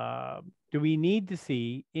 Do we need to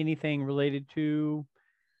see anything related to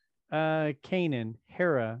Kanan,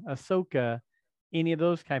 Hera, Ahsoka, any of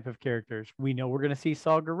those type of characters? We know we're going to see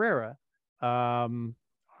Saw Gerrera.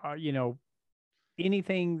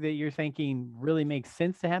 Anything that you're thinking really makes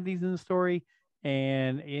sense to have these in the story,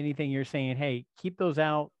 and anything you're saying, hey, keep those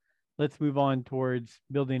out. Let's move on towards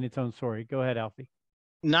building its own story. Go ahead, Alfie.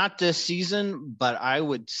 Not this season, but I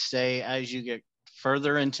would say as you get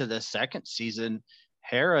further into the second season,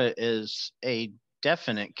 Hera is a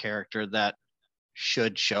definite character that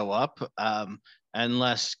should show up,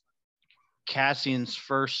 unless Cassian's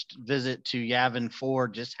first visit to Yavin 4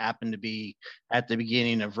 just happened to be at the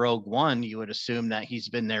beginning of Rogue One. You would assume that he's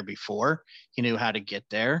been there before. He knew how to get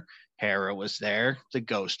there. Hera was there. The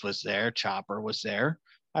Ghost was there. Chopper was there.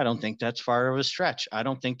 I don't think that's far of a stretch. I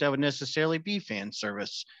don't think that would necessarily be fan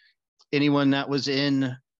service. Anyone that was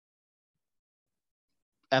in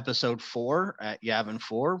episode 4 at Yavin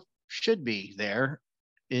 4 should be there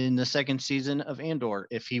in the second season of Andor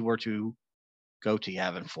if he were to go to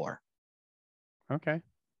Yavin 4. Okay.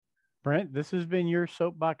 Brent, this has been your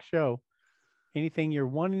soapbox show. Anything you're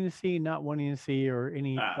wanting to see, not wanting to see, or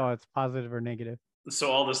any thoughts, positive or negative?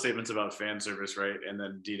 So all the statements about fan service, right? And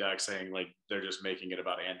then DDoC saying like they're just making it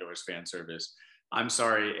about Andor's fan service. I'm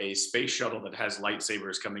sorry, a space shuttle that has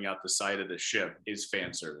lightsabers coming out the side of the ship is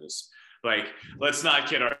fan service. Like, let's not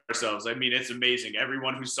kid ourselves. I mean, it's amazing.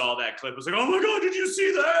 Everyone who saw that clip was like, "Oh my God, did you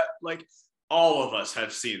see that?" Like, all of us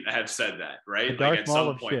have said that, right? Like at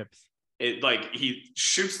some point, ships. It like he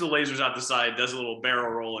shoots the lasers out the side, does a little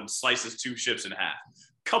barrel roll, and slices 2 ships in half.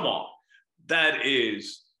 Come on, that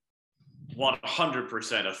is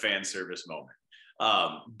 100% a fan service moment.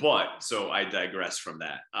 But so I digress from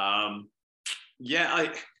that. I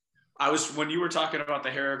was, when you were talking about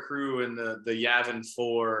the Hera crew and the Yavin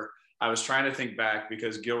 4, I was trying to think back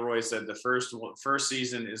because Gilroy said the first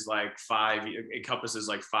season is like encompasses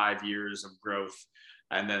like 5 years of growth.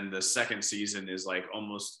 And then the second season is like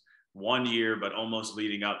almost 1 year, but almost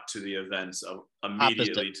leading up to the events of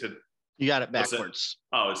immediately Opposite. to. You got it backwards.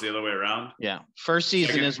 Oh, it's the other way around? Yeah. First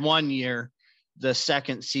season is 1 year. The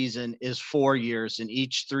second season is 4 years, and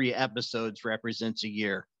each 3 episodes represents a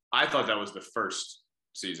year. I thought that was the first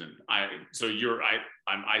season. I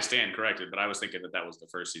stand corrected, but I was thinking that was the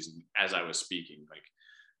first season as I was speaking. Like,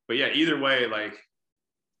 but yeah, either way, like.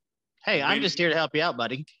 Hey, I'm just here to help you out,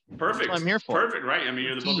 buddy. Perfect. That's what I'm here for. Perfect, right? I mean,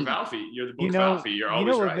 you're the Book of Alfie. You're the Book of Alfie. You're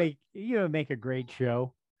always right. Make a great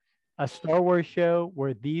show. A Star Wars show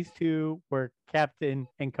where these two were captain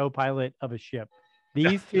and co-pilot of a ship.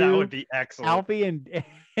 These two, that would be excellent. Alfie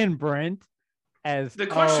and Brent. As the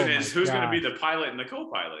question is, who's going to be the pilot and the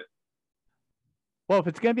co-pilot? Well, if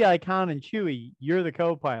it's going to be like Han and Chewie, you're the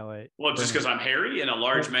co-pilot. Well, just because I'm hairy and a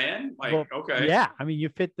large man, like, okay. Yeah, I mean, you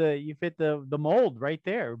fit the mold right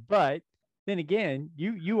there. But then again,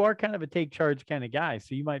 you are kind of a take charge kind of guy,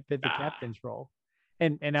 so you might fit the captain's role.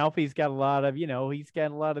 And Alfie's got a lot of, he's got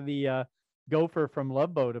a lot of the gopher from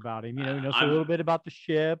Love Boat about him. He knows a little bit about the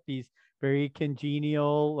ship. He's very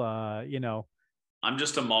congenial. I'm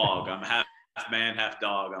just a Mog. I'm half man, half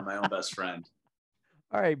dog. I'm my own best friend.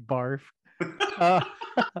 All right, barf. If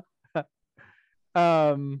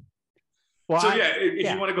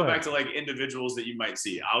you want to go back to like individuals that you might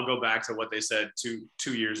see, I'll go back to what they said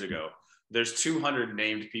two years ago. There's 200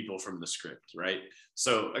 named people from the script, right?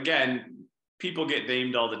 So again, people get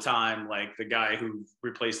named all the time. Like the guy who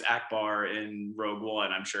replaced Akbar in Rogue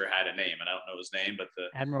One, I'm sure had a name, and I don't know his name, but the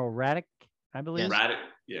Admiral Raddick, I believe. Raddick,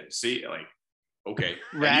 yeah. See, like, okay.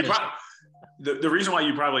 The reason why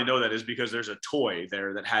you probably know that is because there's a toy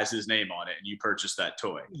there that has his name on it, and you purchased that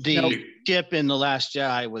toy. The ship in The Last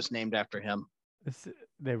Jedi was named after him.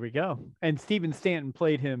 There we go. And Stephen Stanton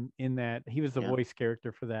played him in that. He was the voice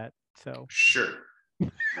character for that. So sure,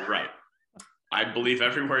 right. I believe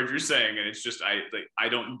every word you're saying, and it's just I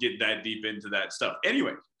don't get that deep into that stuff.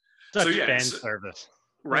 Anyway, fan service,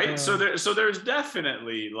 right? So there's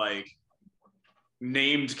definitely like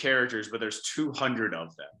named characters, but there's 200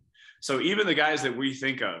 of them. So even the guys that we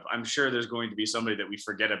think of, I'm sure there's going to be somebody that we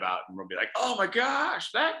forget about, and we'll be like, "Oh my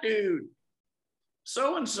gosh, that dude,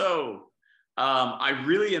 so and so." I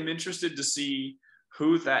really am interested to see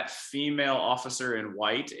who that female officer in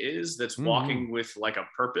white is that's walking with like a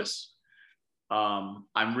purpose.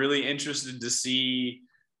 I'm really interested to see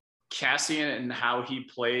Cassian and how he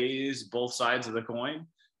plays both sides of the coin,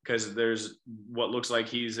 because there's what looks like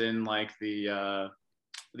he's in like the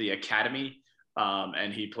academy,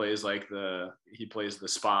 and he plays the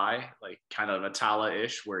spy, like kind of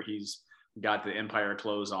Atala-ish, where he's got the Empire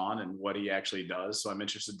clothes on and what he actually does. So I'm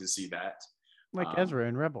interested to see that. Like Ezra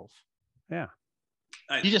in Rebels. Yeah.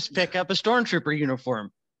 You just pick up a stormtrooper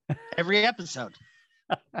uniform every episode.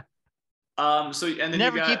 So and then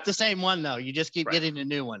never keep the same one though. You just keep getting a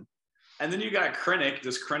new one. And then you got Krennic.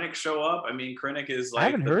 Does Krennic show up? I mean, Krennic is like I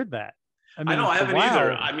haven't heard that. I mean, I know I haven't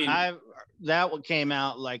either. I mean, that one came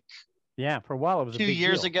out like for a while. It was 2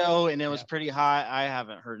 years ago, and it was pretty high. I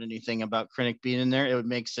haven't heard anything about Krennic being in there. It would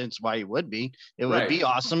make sense why he would be. It would be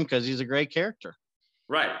awesome because he's a great character.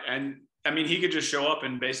 Right, and I mean, he could just show up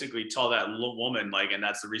and basically tell that woman like, and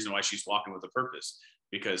that's the reason why she's walking with a purpose,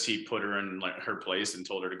 because he put her in like her place and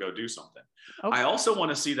told her to go do something. Okay. I also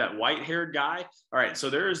want to see that white-haired guy. All right,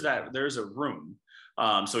 so there's a room.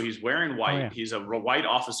 So he's wearing white. Oh, yeah. He's a white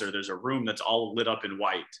officer. There's a room that's all lit up in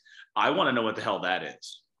white. I want to know what the hell that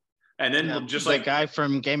is. And then just like guy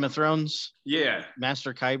from Game of Thrones. Yeah.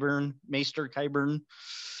 Maester Qyburn.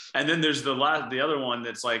 And then there's the other one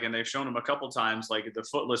that's like, and they've shown him a couple times, like the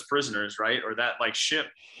Footless Prisoners, right? Or that like ship.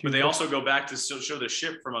 But they also go back to show the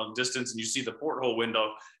ship from a distance, and you see the porthole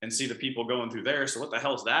window and see the people going through there. So what the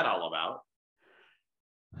hell is that all about?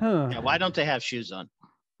 Huh. Yeah, why don't they have shoes on?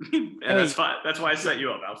 And that's fine. That's why I set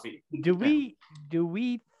you up, Alfie. Do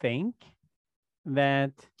we think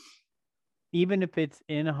that even if it's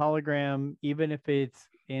in a hologram, even if it's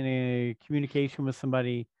in a communication with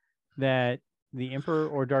somebody, that the Emperor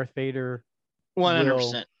or Darth Vader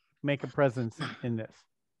 100% make a presence in this?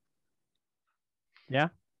 Yeah.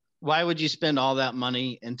 Why would you spend all that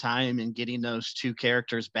money and time in getting those two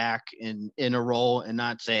characters back in a role and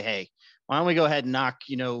not say, hey, why don't we go ahead and knock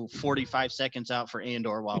 45 seconds out for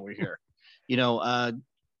Andor while we're here?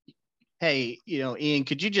 Hey, Ian,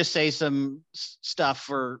 could you just say some stuff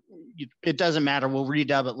it doesn't matter. We'll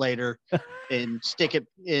redub it later and stick it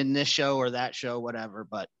in this show or that show, whatever.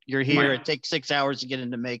 But you're here. It takes 6 hours to get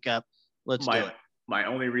into makeup. Let's do it. My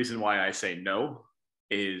only reason why I say no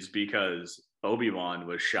is because Obi-Wan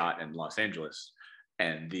was shot in Los Angeles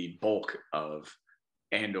and the bulk of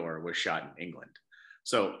Andor was shot in England.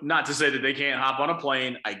 So not to say that they can't hop on a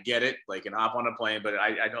plane. I get it. They can hop on a plane, but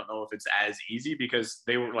I don't know if it's as easy, because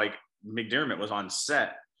they were like, McDermott was on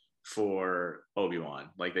set for Obi-Wan.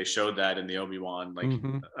 Like they showed that in the Obi-Wan, like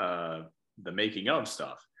the making of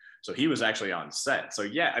stuff. So he was actually on set. So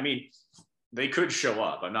yeah, I mean, they could show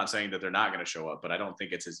up. I'm not saying that they're not going to show up, but I don't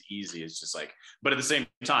think it's as easy as just like, but at the same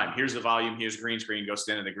time, here's the volume, here's green screen, go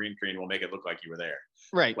stand in the green screen. We'll make it look like you were there.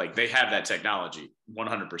 Right. Like they have that technology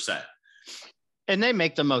 100%. And they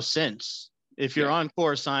make the most sense. If you're on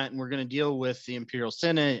Coruscant and we're going to deal with the Imperial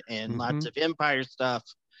Senate and lots of Empire stuff,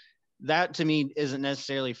 that to me isn't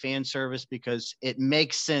necessarily fan service, because it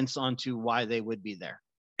makes sense onto why they would be there.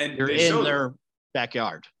 And you're in their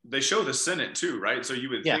backyard. They show the Senate too, right? So you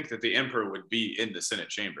would think that the Emperor would be in the Senate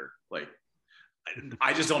chamber. Like,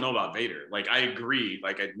 I just don't know about Vader. Like, I agree,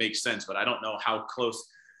 like it makes sense, but I don't know how close.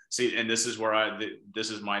 See, and this is where this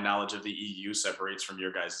is my knowledge of the EU separates from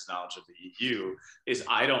your guys' knowledge of the EU, is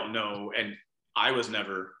I don't know. And I was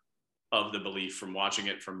never of the belief, from watching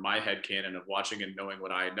it, from my headcanon of watching and knowing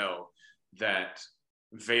what I know, that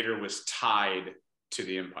Vader was tied to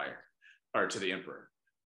the Empire or to the Emperor.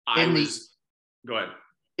 Go ahead.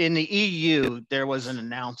 In the EU, there was an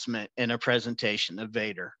announcement and a presentation of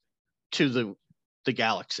Vader to the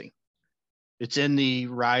galaxy. It's in the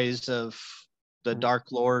Rise of the Dark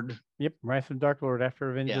Lord. Yep, Rise of the Dark Lord after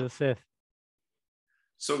Revenge of the Sith.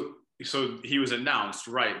 So he was announced,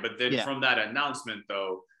 right? But then from that announcement,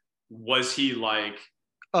 though, was he like?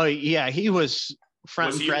 Oh yeah, he was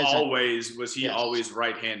front and present. Was he always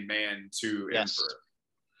right-hand man to Emperor?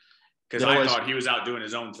 Because I thought he was out doing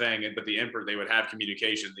his own thing, but the Emperor, they would have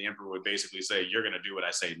communication. The Emperor would basically say, "You're going to do what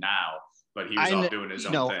I say now," but he was off doing his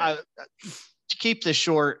own thing. To keep this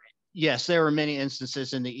short, yes, there were many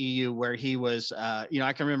instances in the EU where he was. I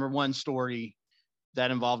can remember one story that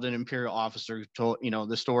involved an Imperial officer who told.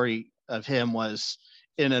 The story of him was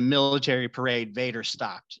in a military parade. Vader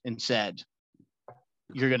stopped and said,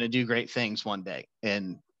 "You're going to do great things one day,"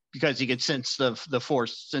 and because he could sense the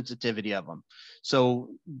force sensitivity of them. So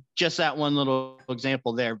just that one little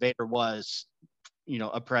example there, Vader was,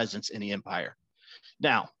 a presence in the Empire.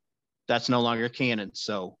 Now, that's no longer canon.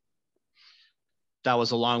 So that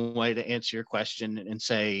was a long way to answer your question and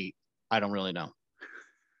say, I don't really know.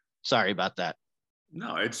 Sorry about that.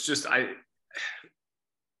 No, it's just I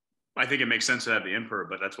think it makes sense to have the Emperor,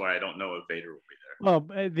 but that's why I don't know if Vader will be there.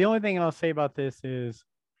 Well, the only thing I'll say about this is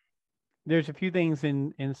there's a few things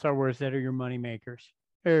in Star Wars that are your money makers.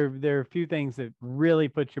 There are a few things that really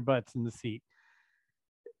put your butts in the seat.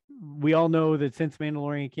 We all know that since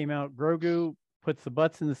Mandalorian came out, Grogu puts the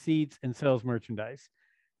butts in the seats and sells merchandise.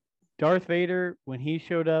 Darth Vader, when he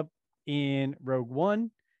showed up in Rogue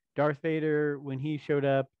One, Darth Vader, when he showed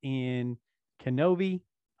up in Kenobi,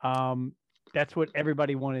 that's what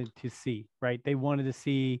everybody wanted to see, right? They wanted to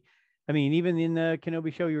see, I mean, even in the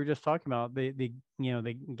Kenobi show you were just talking about, the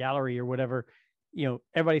gallery or whatever,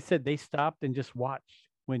 everybody said they stopped and just watched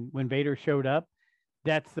when Vader showed up.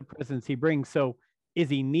 That's the presence he brings. So is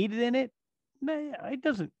he needed in it? No, it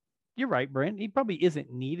doesn't. You're right, Brent. He probably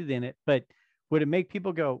isn't needed in it, but would it make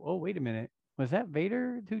people go, "Oh, wait a minute, was that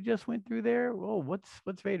Vader who just went through there? Oh,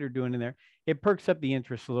 what's Vader doing in there?" It perks up the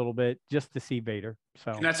interest a little bit just to see Vader.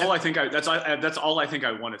 So and that's all I think. That's all I think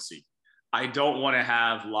I want to see. I don't want to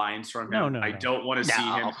have lines from him. I don't want to see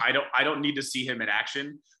him. I don't need to see him in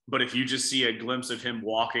action. But if you just see a glimpse of him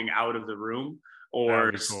walking out of the room,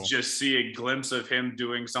 or cool. Just see a glimpse of him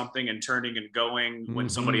doing something and turning and going when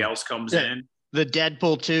somebody else comes in. The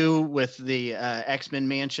Deadpool 2 with the X-Men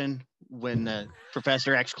mansion when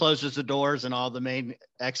Professor X closes the doors and all the main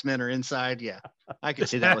X-Men are inside. Yeah, I could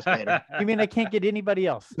see that with Vader. You mean I can't get anybody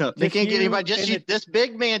else? No, they can't get anybody. Just you. This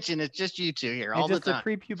big mansion. It's just you two here all the time. Just a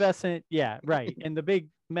prepubescent. Yeah, right. And the big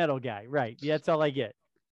metal guy. Right. Yeah, that's all I get.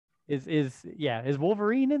 Is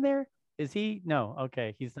Wolverine in there? Is he? No.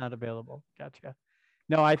 Okay. He's not available. Gotcha.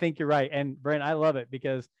 No, I think you're right. And Brent, I love it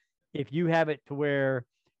because if you have it to where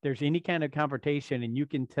there's any kind of confrontation and you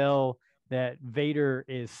can tell that Vader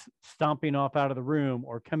is stomping off out of the room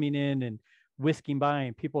or coming in and whisking by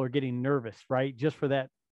and people are getting nervous, right? Just for that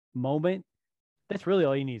moment, that's really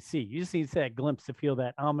all you need to see. You just need to see that glimpse to feel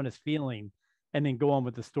that ominous feeling and then go on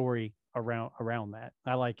with the story around that.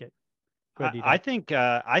 I like it. I think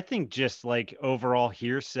just like overall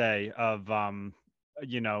hearsay of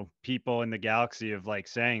people in the galaxy of like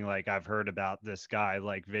saying like I've heard about this guy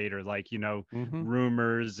like Vader, like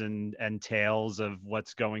rumors and tales of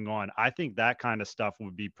what's going on. I think that kind of stuff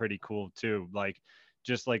would be pretty cool too, like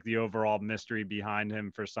just like the overall mystery behind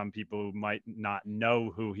him for some people who might not know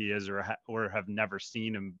who he is or have never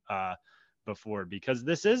seen him before, because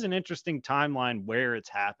this is an interesting timeline where it's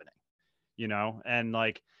happening, and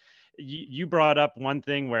like you brought up one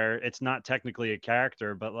thing where it's not technically a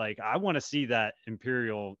character, but like I want to see that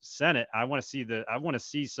Imperial Senate. I want to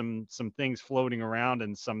see some things floating around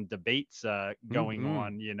and some debates going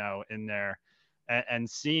on, in there, and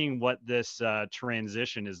seeing what this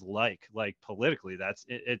transition is like politically.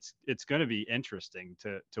 It's going to be interesting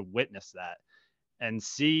to witness that and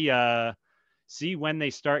see when they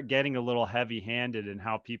start getting a little heavy-handed and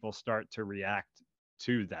how people start to react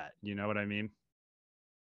to that. You know what I mean?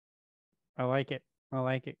 I like it.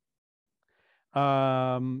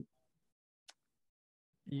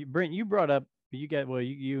 Brent, you brought up,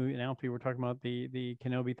 you and Alfie were talking about the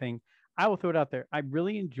Kenobi thing. I will throw it out there. I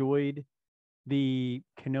really enjoyed the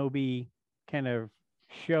Kenobi kind of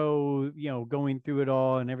show, going through it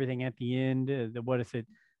all and everything at the end. The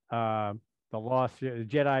Lost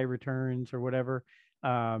Jedi Returns or whatever,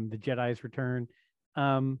 the Jedi's Return.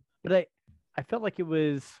 But I felt like it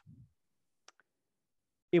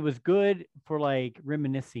was good for like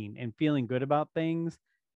reminiscing and feeling good about things.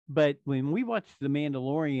 But when we watch the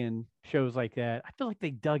Mandalorian shows like that, I feel like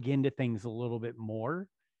they dug into things a little bit more.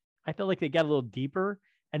 I felt like they got a little deeper.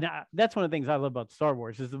 And that's one of the things I love about Star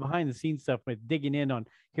Wars is the behind the scenes stuff with digging in on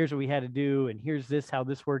here's what we had to do. And here's how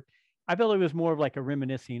this worked. I felt it was more of like a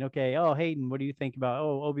reminiscing. Okay. Oh, Hayden, what do you think about?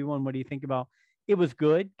 Oh, Obi-Wan, what do you think about? It was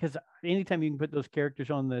good because anytime you can put those characters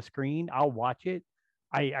on the screen, I'll watch it.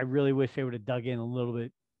 I really wish they would have dug in a little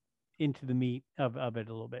bit into the meat of it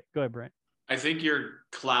a little bit. Go ahead, Brent. I think you're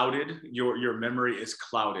clouded. Your memory is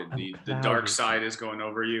clouded. The dark side is going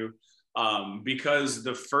over you, because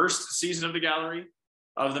the first season of the gallery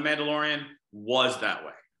of the Mandalorian was that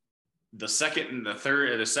way. The second and the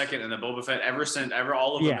third, the second and the Boba Fett,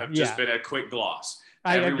 all of them have just been a quick gloss.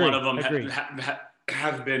 Every one of them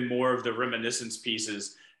have been more of the reminiscence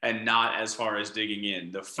pieces and not as far as digging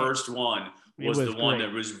in. The first one was the one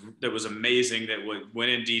that was amazing, that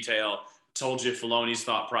went in detail, told you Filoni's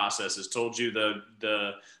thought processes, told you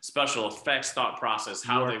the special effects thought process,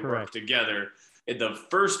 how they work together. The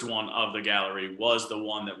first one of the gallery was the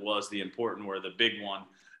one that was the important one, the big one.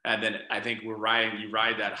 And then I think you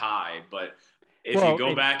ride that high. But if you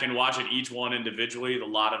go back and watch it, each one individually, a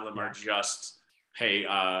lot of them are just, hey,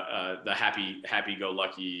 the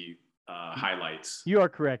happy-go-lucky highlights. You are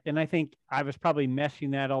correct. And I think I was probably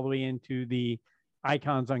meshing that all the way into the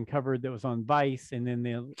Icons Uncovered that was on Vice, and then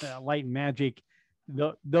the Light and Magic.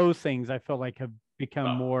 Those things I feel like have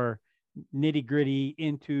become more nitty gritty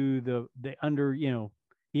into the the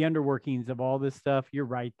underworkings of all this stuff. You're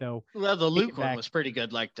right, though. Well, the Luke one was pretty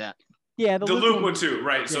good like that. Yeah, the Luke one too,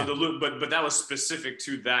 right? So yeah. the Luke, but that was specific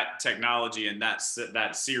to that technology and that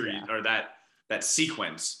series or that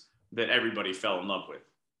sequence that everybody fell in love with.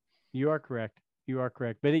 You are correct.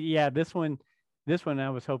 But this one I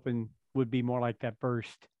was hoping would be more like that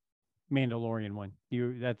first Mandalorian one.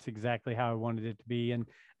 That's exactly how I wanted it to be. And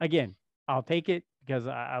again, I'll take it because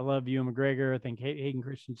I love Ewan McGregor. I think Hayden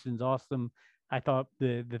Christensen's awesome. I thought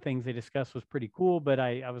the things they discussed was pretty cool, but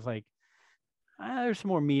I was like, there's some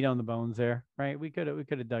more meat on the bones there, right? We could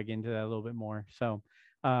have dug into that a little bit more. So,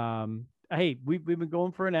 hey, we've been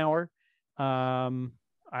going for an hour.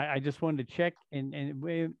 I just wanted to check and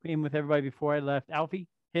with everybody before I left. Alfie,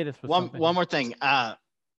 hit us with something. One more thing.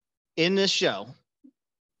 In this show,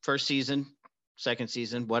 first season, second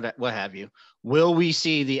season, what have you, will we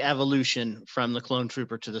see the evolution from the clone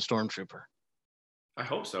trooper to the stormtrooper? I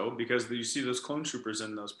hope so, because you see those clone troopers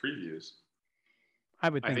in those previews. I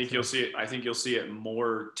think so. You'll see it. I think you'll see it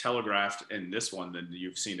more telegraphed in this one than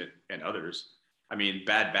you've seen it in others. I mean,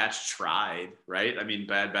 Bad Batch tried, right? I mean,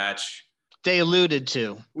 Bad Batch. They alluded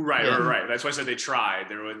to. Right. That's why I said they tried.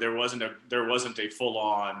 There wasn't a full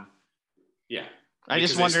on. Yeah. I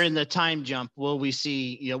just wonder in the time jump, will we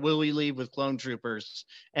see? Will we leave with clone troopers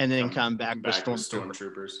and then come back with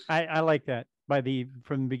stormtroopers? I like that.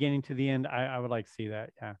 From the beginning to the end, I would like to see that.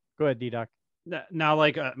 Yeah. Go ahead, D-Doc. Now,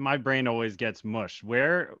 like my brain always gets mush.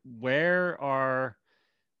 Where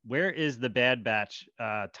is the Bad Batch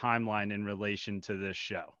timeline in relation to this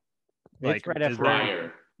show? It's right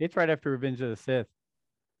after. It's right after Revenge of the Sith.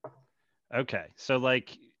 Okay, so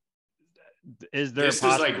like, is there? This is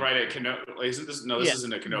like right at Kenobi. Isn't this? No, this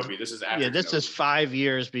isn't a Kenobi. This is after. Yeah, this is 5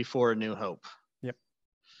 years before New Hope. Yep.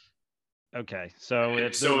 Okay, so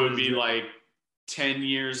it would be like 10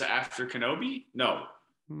 years after Kenobi. No.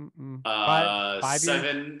 5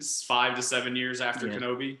 to 7 years after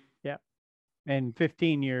Kenobi. Yeah, and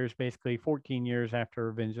 15 years, basically 14 years after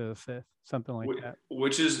Revenge of the Sith, something like that.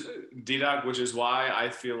 Which is D-Doc, which is why I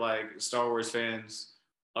feel like Star Wars fans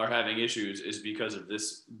are having issues, is because of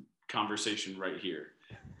this conversation right here.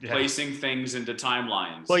 Yeah. Placing things into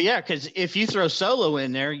timelines. Well, yeah, because if you throw Solo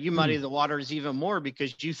in there, you muddy the waters even more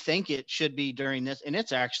because you think it should be during this, and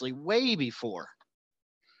it's actually way before.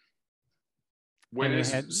 When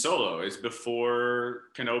is Solo? It's before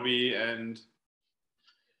Kenobi and.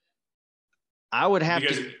 I would have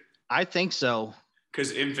to. I think so.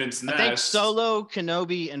 Because Infant's Nest. I think Solo,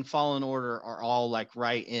 Kenobi, and Fallen Order are all like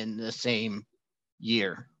right in the same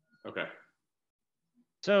year. Okay.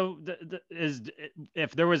 So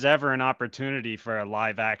if there was ever an opportunity for a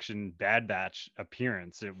live action Bad Batch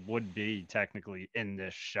appearance, it would be technically in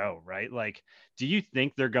this show, right? Like, do you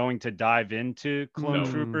think they're going to dive into clone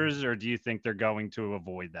troopers, or do you think they're going to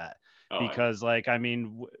avoid that? Because like, I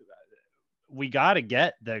mean, we got to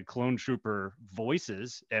get the clone trooper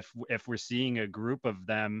voices if we're seeing a group of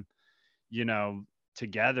them,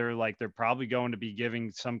 together. Like, they're probably going to be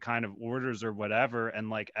giving some kind of orders or whatever, and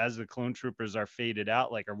like as the clone troopers are faded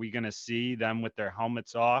out, like, are we going to see them with their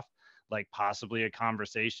helmets off, like possibly a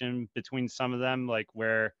conversation between some of them, like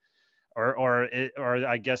where or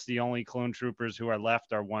I guess the only clone troopers who are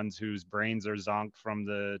left are ones whose brains are zonked from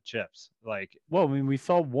the chips? Like, well, I mean, we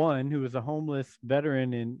saw one who was a homeless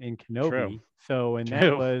veteran in Kenobi. True. So, and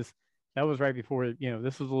that was right before,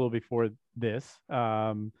 this was a little before this.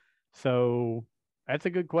 So that's a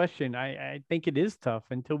good question. I think it is tough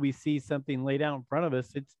until we see something laid out in front of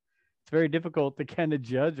us. It's very difficult to kind of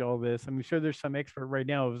judge all this. I'm sure there's some expert right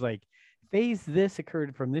now who's like, phase this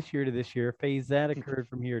occurred from this year to this year, phase that occurred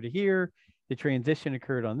from here to here. The transition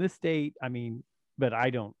occurred on this date. I mean, but I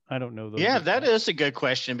don't know those. Yeah, that is a good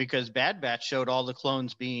question, because Bad Batch showed all the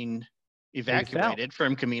clones being evacuated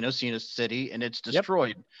from Camino City, and it's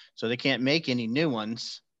destroyed. Yep. So they can't make any new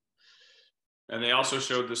ones. And they also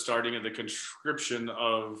showed the starting of the conscription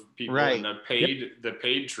of people in the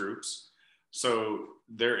paid troops. So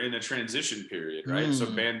they're in a transition period, right?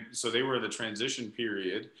 So they were the transition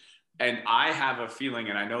period. And I have a feeling,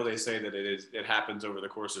 and I know they say that it happens over the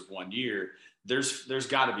course of 1 year. There's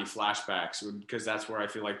got to be flashbacks, because that's where I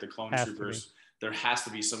feel like the clone troopers, there has to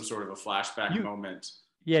be some sort of a flashback moment.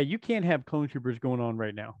 Yeah, you can't have clone troopers going on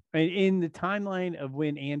right now. In the timeline of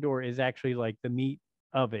when Andor is actually like the meat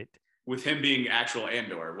of it. With him being actual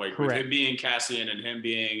Andor, like with him being Cassian and him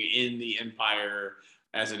being in the Empire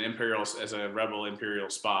as a rebel Imperial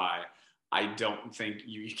spy, I don't think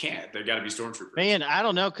you can't. They got to be stormtroopers. Man, I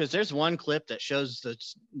don't know, because there's one clip that shows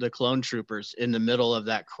the clone troopers in the middle of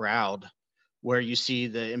that crowd where you see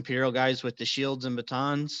the Imperial guys with the shields and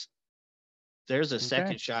batons. There's a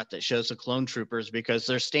second shot that shows the clone troopers because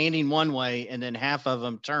they're standing one way and then half of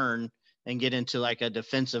them turn and get into like a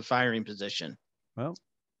defensive firing position. Well,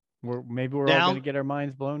 maybe we're all going to get our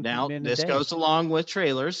minds blown. Now, this goes along with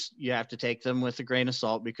trailers. You have to take them with a grain of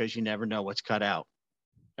salt because you never know what's cut out.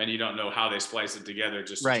 And you don't know how they splice it together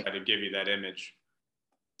just to try to give you that image.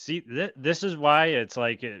 See, this is why it's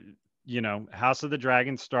like, House of the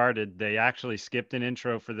Dragon started. They actually skipped an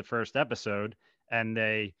intro for the first episode, and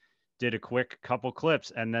they did a quick couple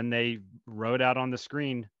clips, and then they wrote out on the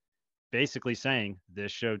screen basically saying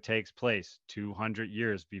this show takes place 200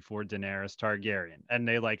 years before Daenerys Targaryen. And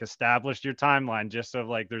they like established your timeline just so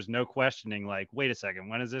like there's no questioning, like, wait a second,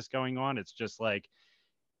 when is this going on? It's just like,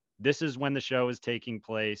 this is when the show is taking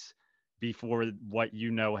place before what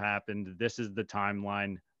happened. This is the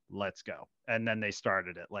timeline. Let's go. And then they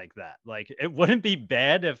started it like that. Like, it wouldn't be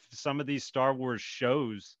bad if some of these Star Wars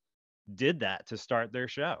shows did that to start their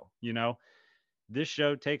show. This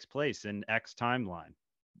show takes place in X timeline,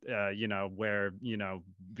 where,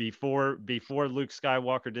 before Luke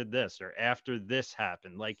Skywalker did this or after this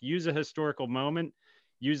happened. Like, use a historical moment.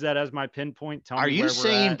 Use that as my pinpoint. Are you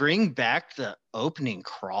saying bring back the opening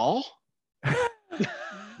crawl?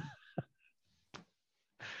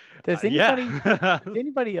 Does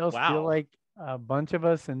anybody else feel like a bunch of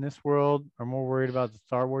us in this world are more worried about the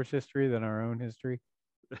Star Wars history than our own history?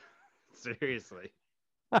 Seriously.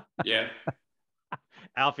 Yeah.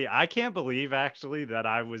 Alfie, I can't believe actually that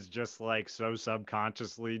I was just like so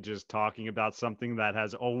subconsciously just talking about something that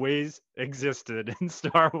has always existed in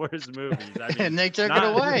Star Wars movies. I mean, and they took it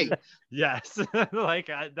away. Yes.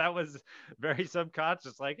 That was very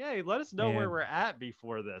subconscious. Like, hey, let us know where we're at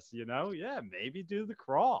before this, Yeah, maybe do the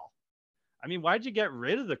crawl. I mean, why'd you get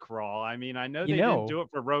rid of the crawl? I mean, I know they didn't do it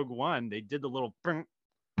for Rogue One. They did the little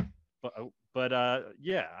but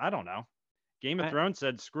yeah, I don't know. Game of Thrones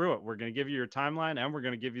said, screw it. We're going to give you your timeline and we're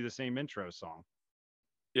going to give you the same intro song.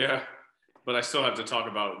 Yeah, but I still have to talk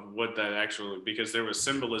about what that actually, because there was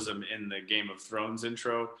symbolism in the Game of Thrones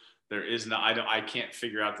intro. There is no, I can't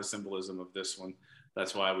figure out the symbolism of this one.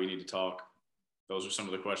 That's why we need to talk. Those are some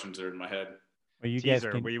of the questions that are in my head.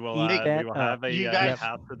 Well, we will have a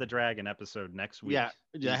House of the Dragon episode next week. Yeah,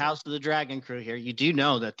 the House of the Dragon crew here. You do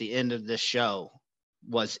know that the end of this show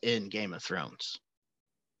was in Game of Thrones.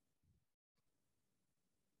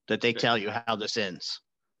 That they tell you how this ends.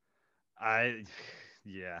 I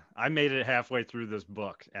made it halfway through this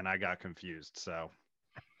book and I got confused. So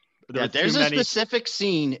there's a specific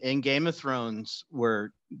scene in Game of Thrones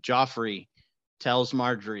where Joffrey tells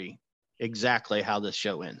Marjorie exactly how this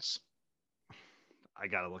show ends. I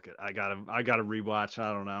gotta rewatch.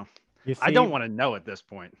 I don't know. I don't want to know at this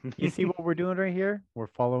point. You see what we're doing right here? We're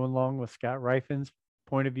following along with Scott Riffin's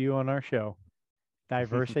point of view on our show.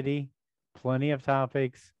 Diversity, plenty of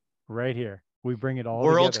topics right here. We bring it all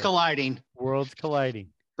Worlds together. Worlds colliding.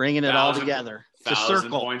 Bringing it all together. It's a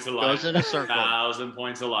circle. Points of light. Goes in a circle. 1,000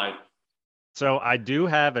 points of light. So I do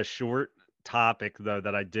have a short topic though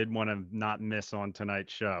that I did want to not miss on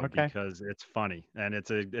tonight's show because it's funny and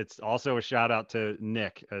it's also a shout out to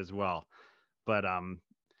Nick as well. But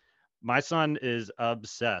my son is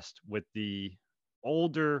obsessed with the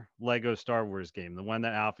older Lego Star Wars game, the one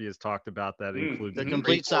that Alfie has talked about that includes the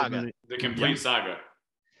complete saga. The complete saga.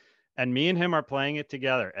 And me and him are playing it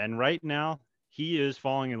together. And right now, he is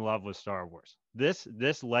falling in love with Star Wars. This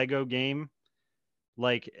Lego game,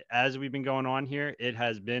 like as we've been going on here, it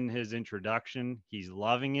has been his introduction. He's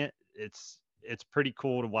loving it. It's pretty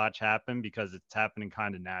cool to watch happen because it's happening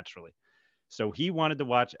kind of naturally. So he wanted to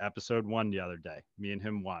watch episode 1 the other day. Me and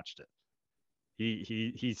him watched it.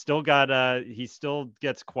 He still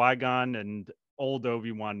gets Qui-Gon and old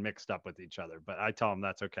Obi-Wan mixed up with each other, but I tell him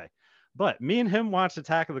that's okay. But me and him watched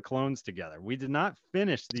Attack of the Clones together. We did not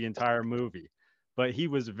finish the entire movie, but he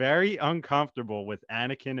was very uncomfortable with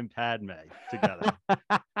Anakin and Padme together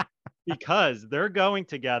because they're going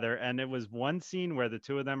together. And it was one scene where the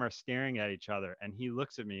two of them are staring at each other. And he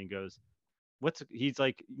looks at me and goes, he's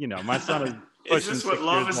like, my son is pushing is this what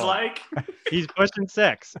love is like? He's pushing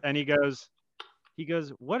 6. And he goes,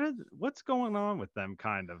 what's going on with them?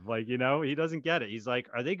 Kind of like, he doesn't get it. He's like,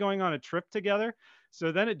 are they going on a trip together? So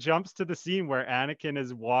then it jumps to the scene where Anakin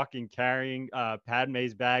is walking, carrying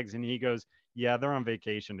Padme's bags. And he goes, yeah, they're on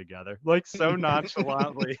vacation together. Like so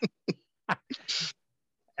nonchalantly.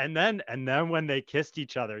 And then when they kissed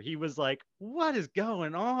each other, he was like, what is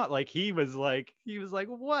going on? Like, he was like,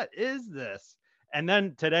 what is this? And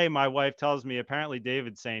then today, my wife tells me apparently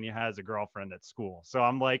David's saying he has a girlfriend at school. So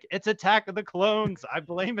I'm like, it's Attack of the Clones. I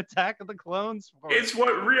blame Attack of the Clones for It's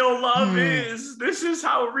what real love Hmm. is. This is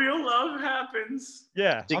how real love happens.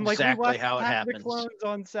 Yeah, It's I'm like, we exactly watched how it Attack of the happens. Clones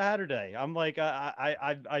on Saturday. I'm like,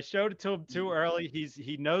 I showed it to him too early.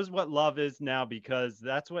 He knows what love is now because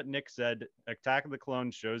that's what Nick said. Attack of the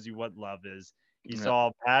Clones shows you what love is. He Yep.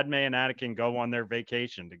 saw Padme and Anakin go on their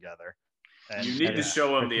vacation together. And You need to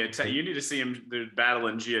show him freaking great. you need to see him the battle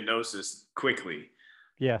in Geonosis quickly.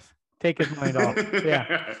 Yes. Take his mind off.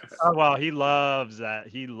 Yeah. Oh, well, he loves that.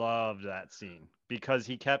 He loved that scene because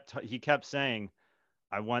he kept saying,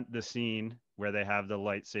 I want the scene where they have the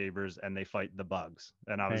lightsabers and they fight the bugs.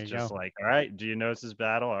 And I was There you just go. like, all right, Geonosis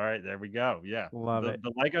battle. All right, there we go. Yeah. Love it.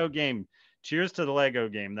 The Lego game. Cheers to the Lego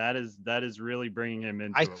game. That is really bringing him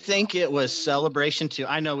into I it. think it was Celebration 2.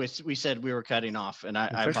 I know we said we were cutting off, and I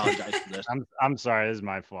apologize for this. I'm sorry, this is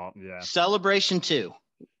my fault. Yeah. Celebration 2.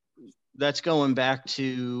 That's going back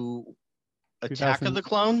to Attack of the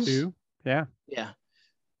Clones. 2. Yeah. Yeah.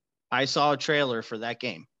 I saw a trailer for that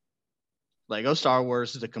game. Lego Star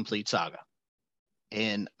Wars: The Complete Saga.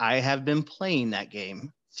 And I have been playing that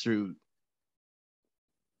game through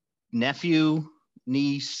nephew,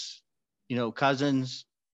 niece, cousins,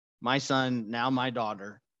 my son, now my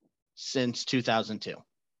daughter, since 2002.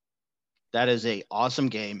 That is an awesome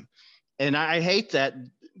game. And I hate that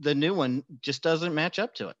the new one just doesn't match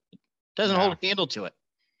up to it. Doesn't hold a candle to it.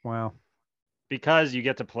 Wow. Because you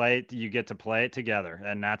get to play it together.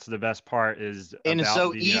 And that's the best part is And it's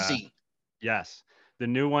so the, easy. Yes. The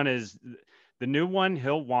new one,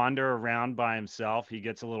 he'll wander around by himself. He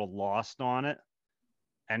gets a little lost on it.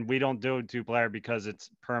 And we don't do it 2-player because it's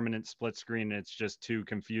permanent split screen. And it's just too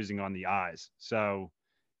confusing on the eyes. So,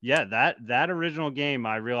 yeah, that original game,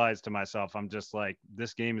 I realized to myself, I'm just like,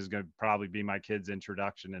 this game is going to probably be my kid's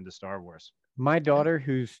introduction into Star Wars. My daughter,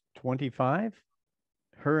 who's 25,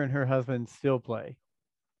 her and her husband still play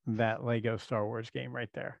that Lego Star Wars game right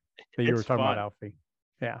there that you were talking about, Alfie.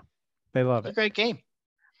 Yeah, they love It's it. a great game.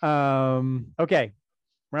 Okay,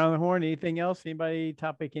 round the horn. Anything else?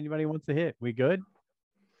 Topic anybody wants to hit? We good?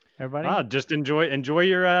 Everybody? Just enjoy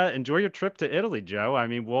your trip to Italy, Joe. I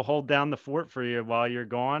mean, we'll hold down the fort for you while you're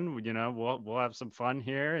gone. We'll have some fun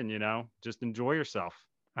here, and just enjoy yourself.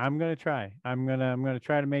 I'm gonna try. I'm gonna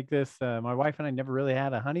try to make this. My wife and I never really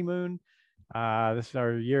had a honeymoon. This is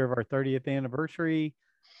our year of our 30th anniversary.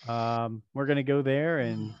 We're gonna go there,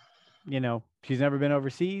 and she's never been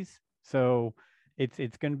overseas, so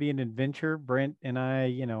it's gonna be an adventure. Brent and I,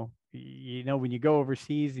 when you go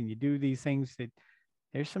overseas and you do these things,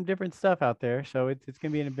 there's some different stuff out there. So it's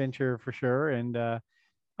gonna be an adventure for sure, and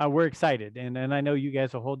we're excited. And I know you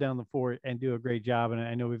guys will hold down the fort and do a great job. And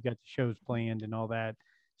I know we've got the shows planned and all that.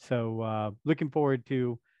 So looking forward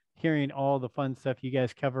to hearing all the fun stuff you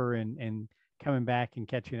guys cover and coming back and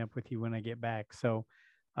catching up with you when I get back. So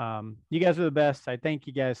you guys are the best. I thank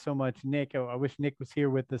you guys so much. Nick, I wish Nick was here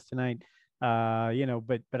with us tonight.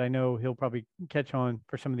 But I know he'll probably catch on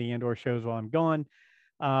for some of the Andor shows while I'm gone.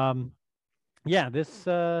 This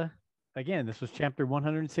was chapter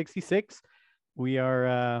 166. We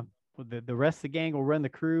are the rest of the gang will run the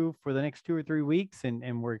crew for the next 2 or 3 weeks,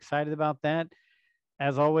 and we're excited about that.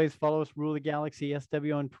 As always, follow us, Rule the Galaxy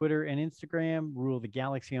SW on Twitter and Instagram, Rule the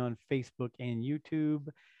Galaxy on Facebook and YouTube,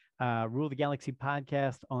 Rule the Galaxy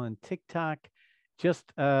podcast on TikTok.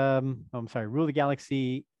 Rule the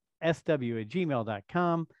Galaxy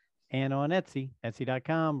SW@gmail.com, and on Etsy,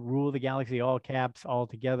 etsy.com, Rule the Galaxy, all caps, all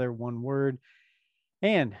together, one word.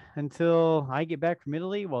 And until I get back from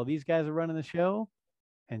Italy while these guys are running the show,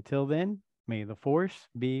 until then, may the Force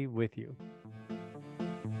be with you.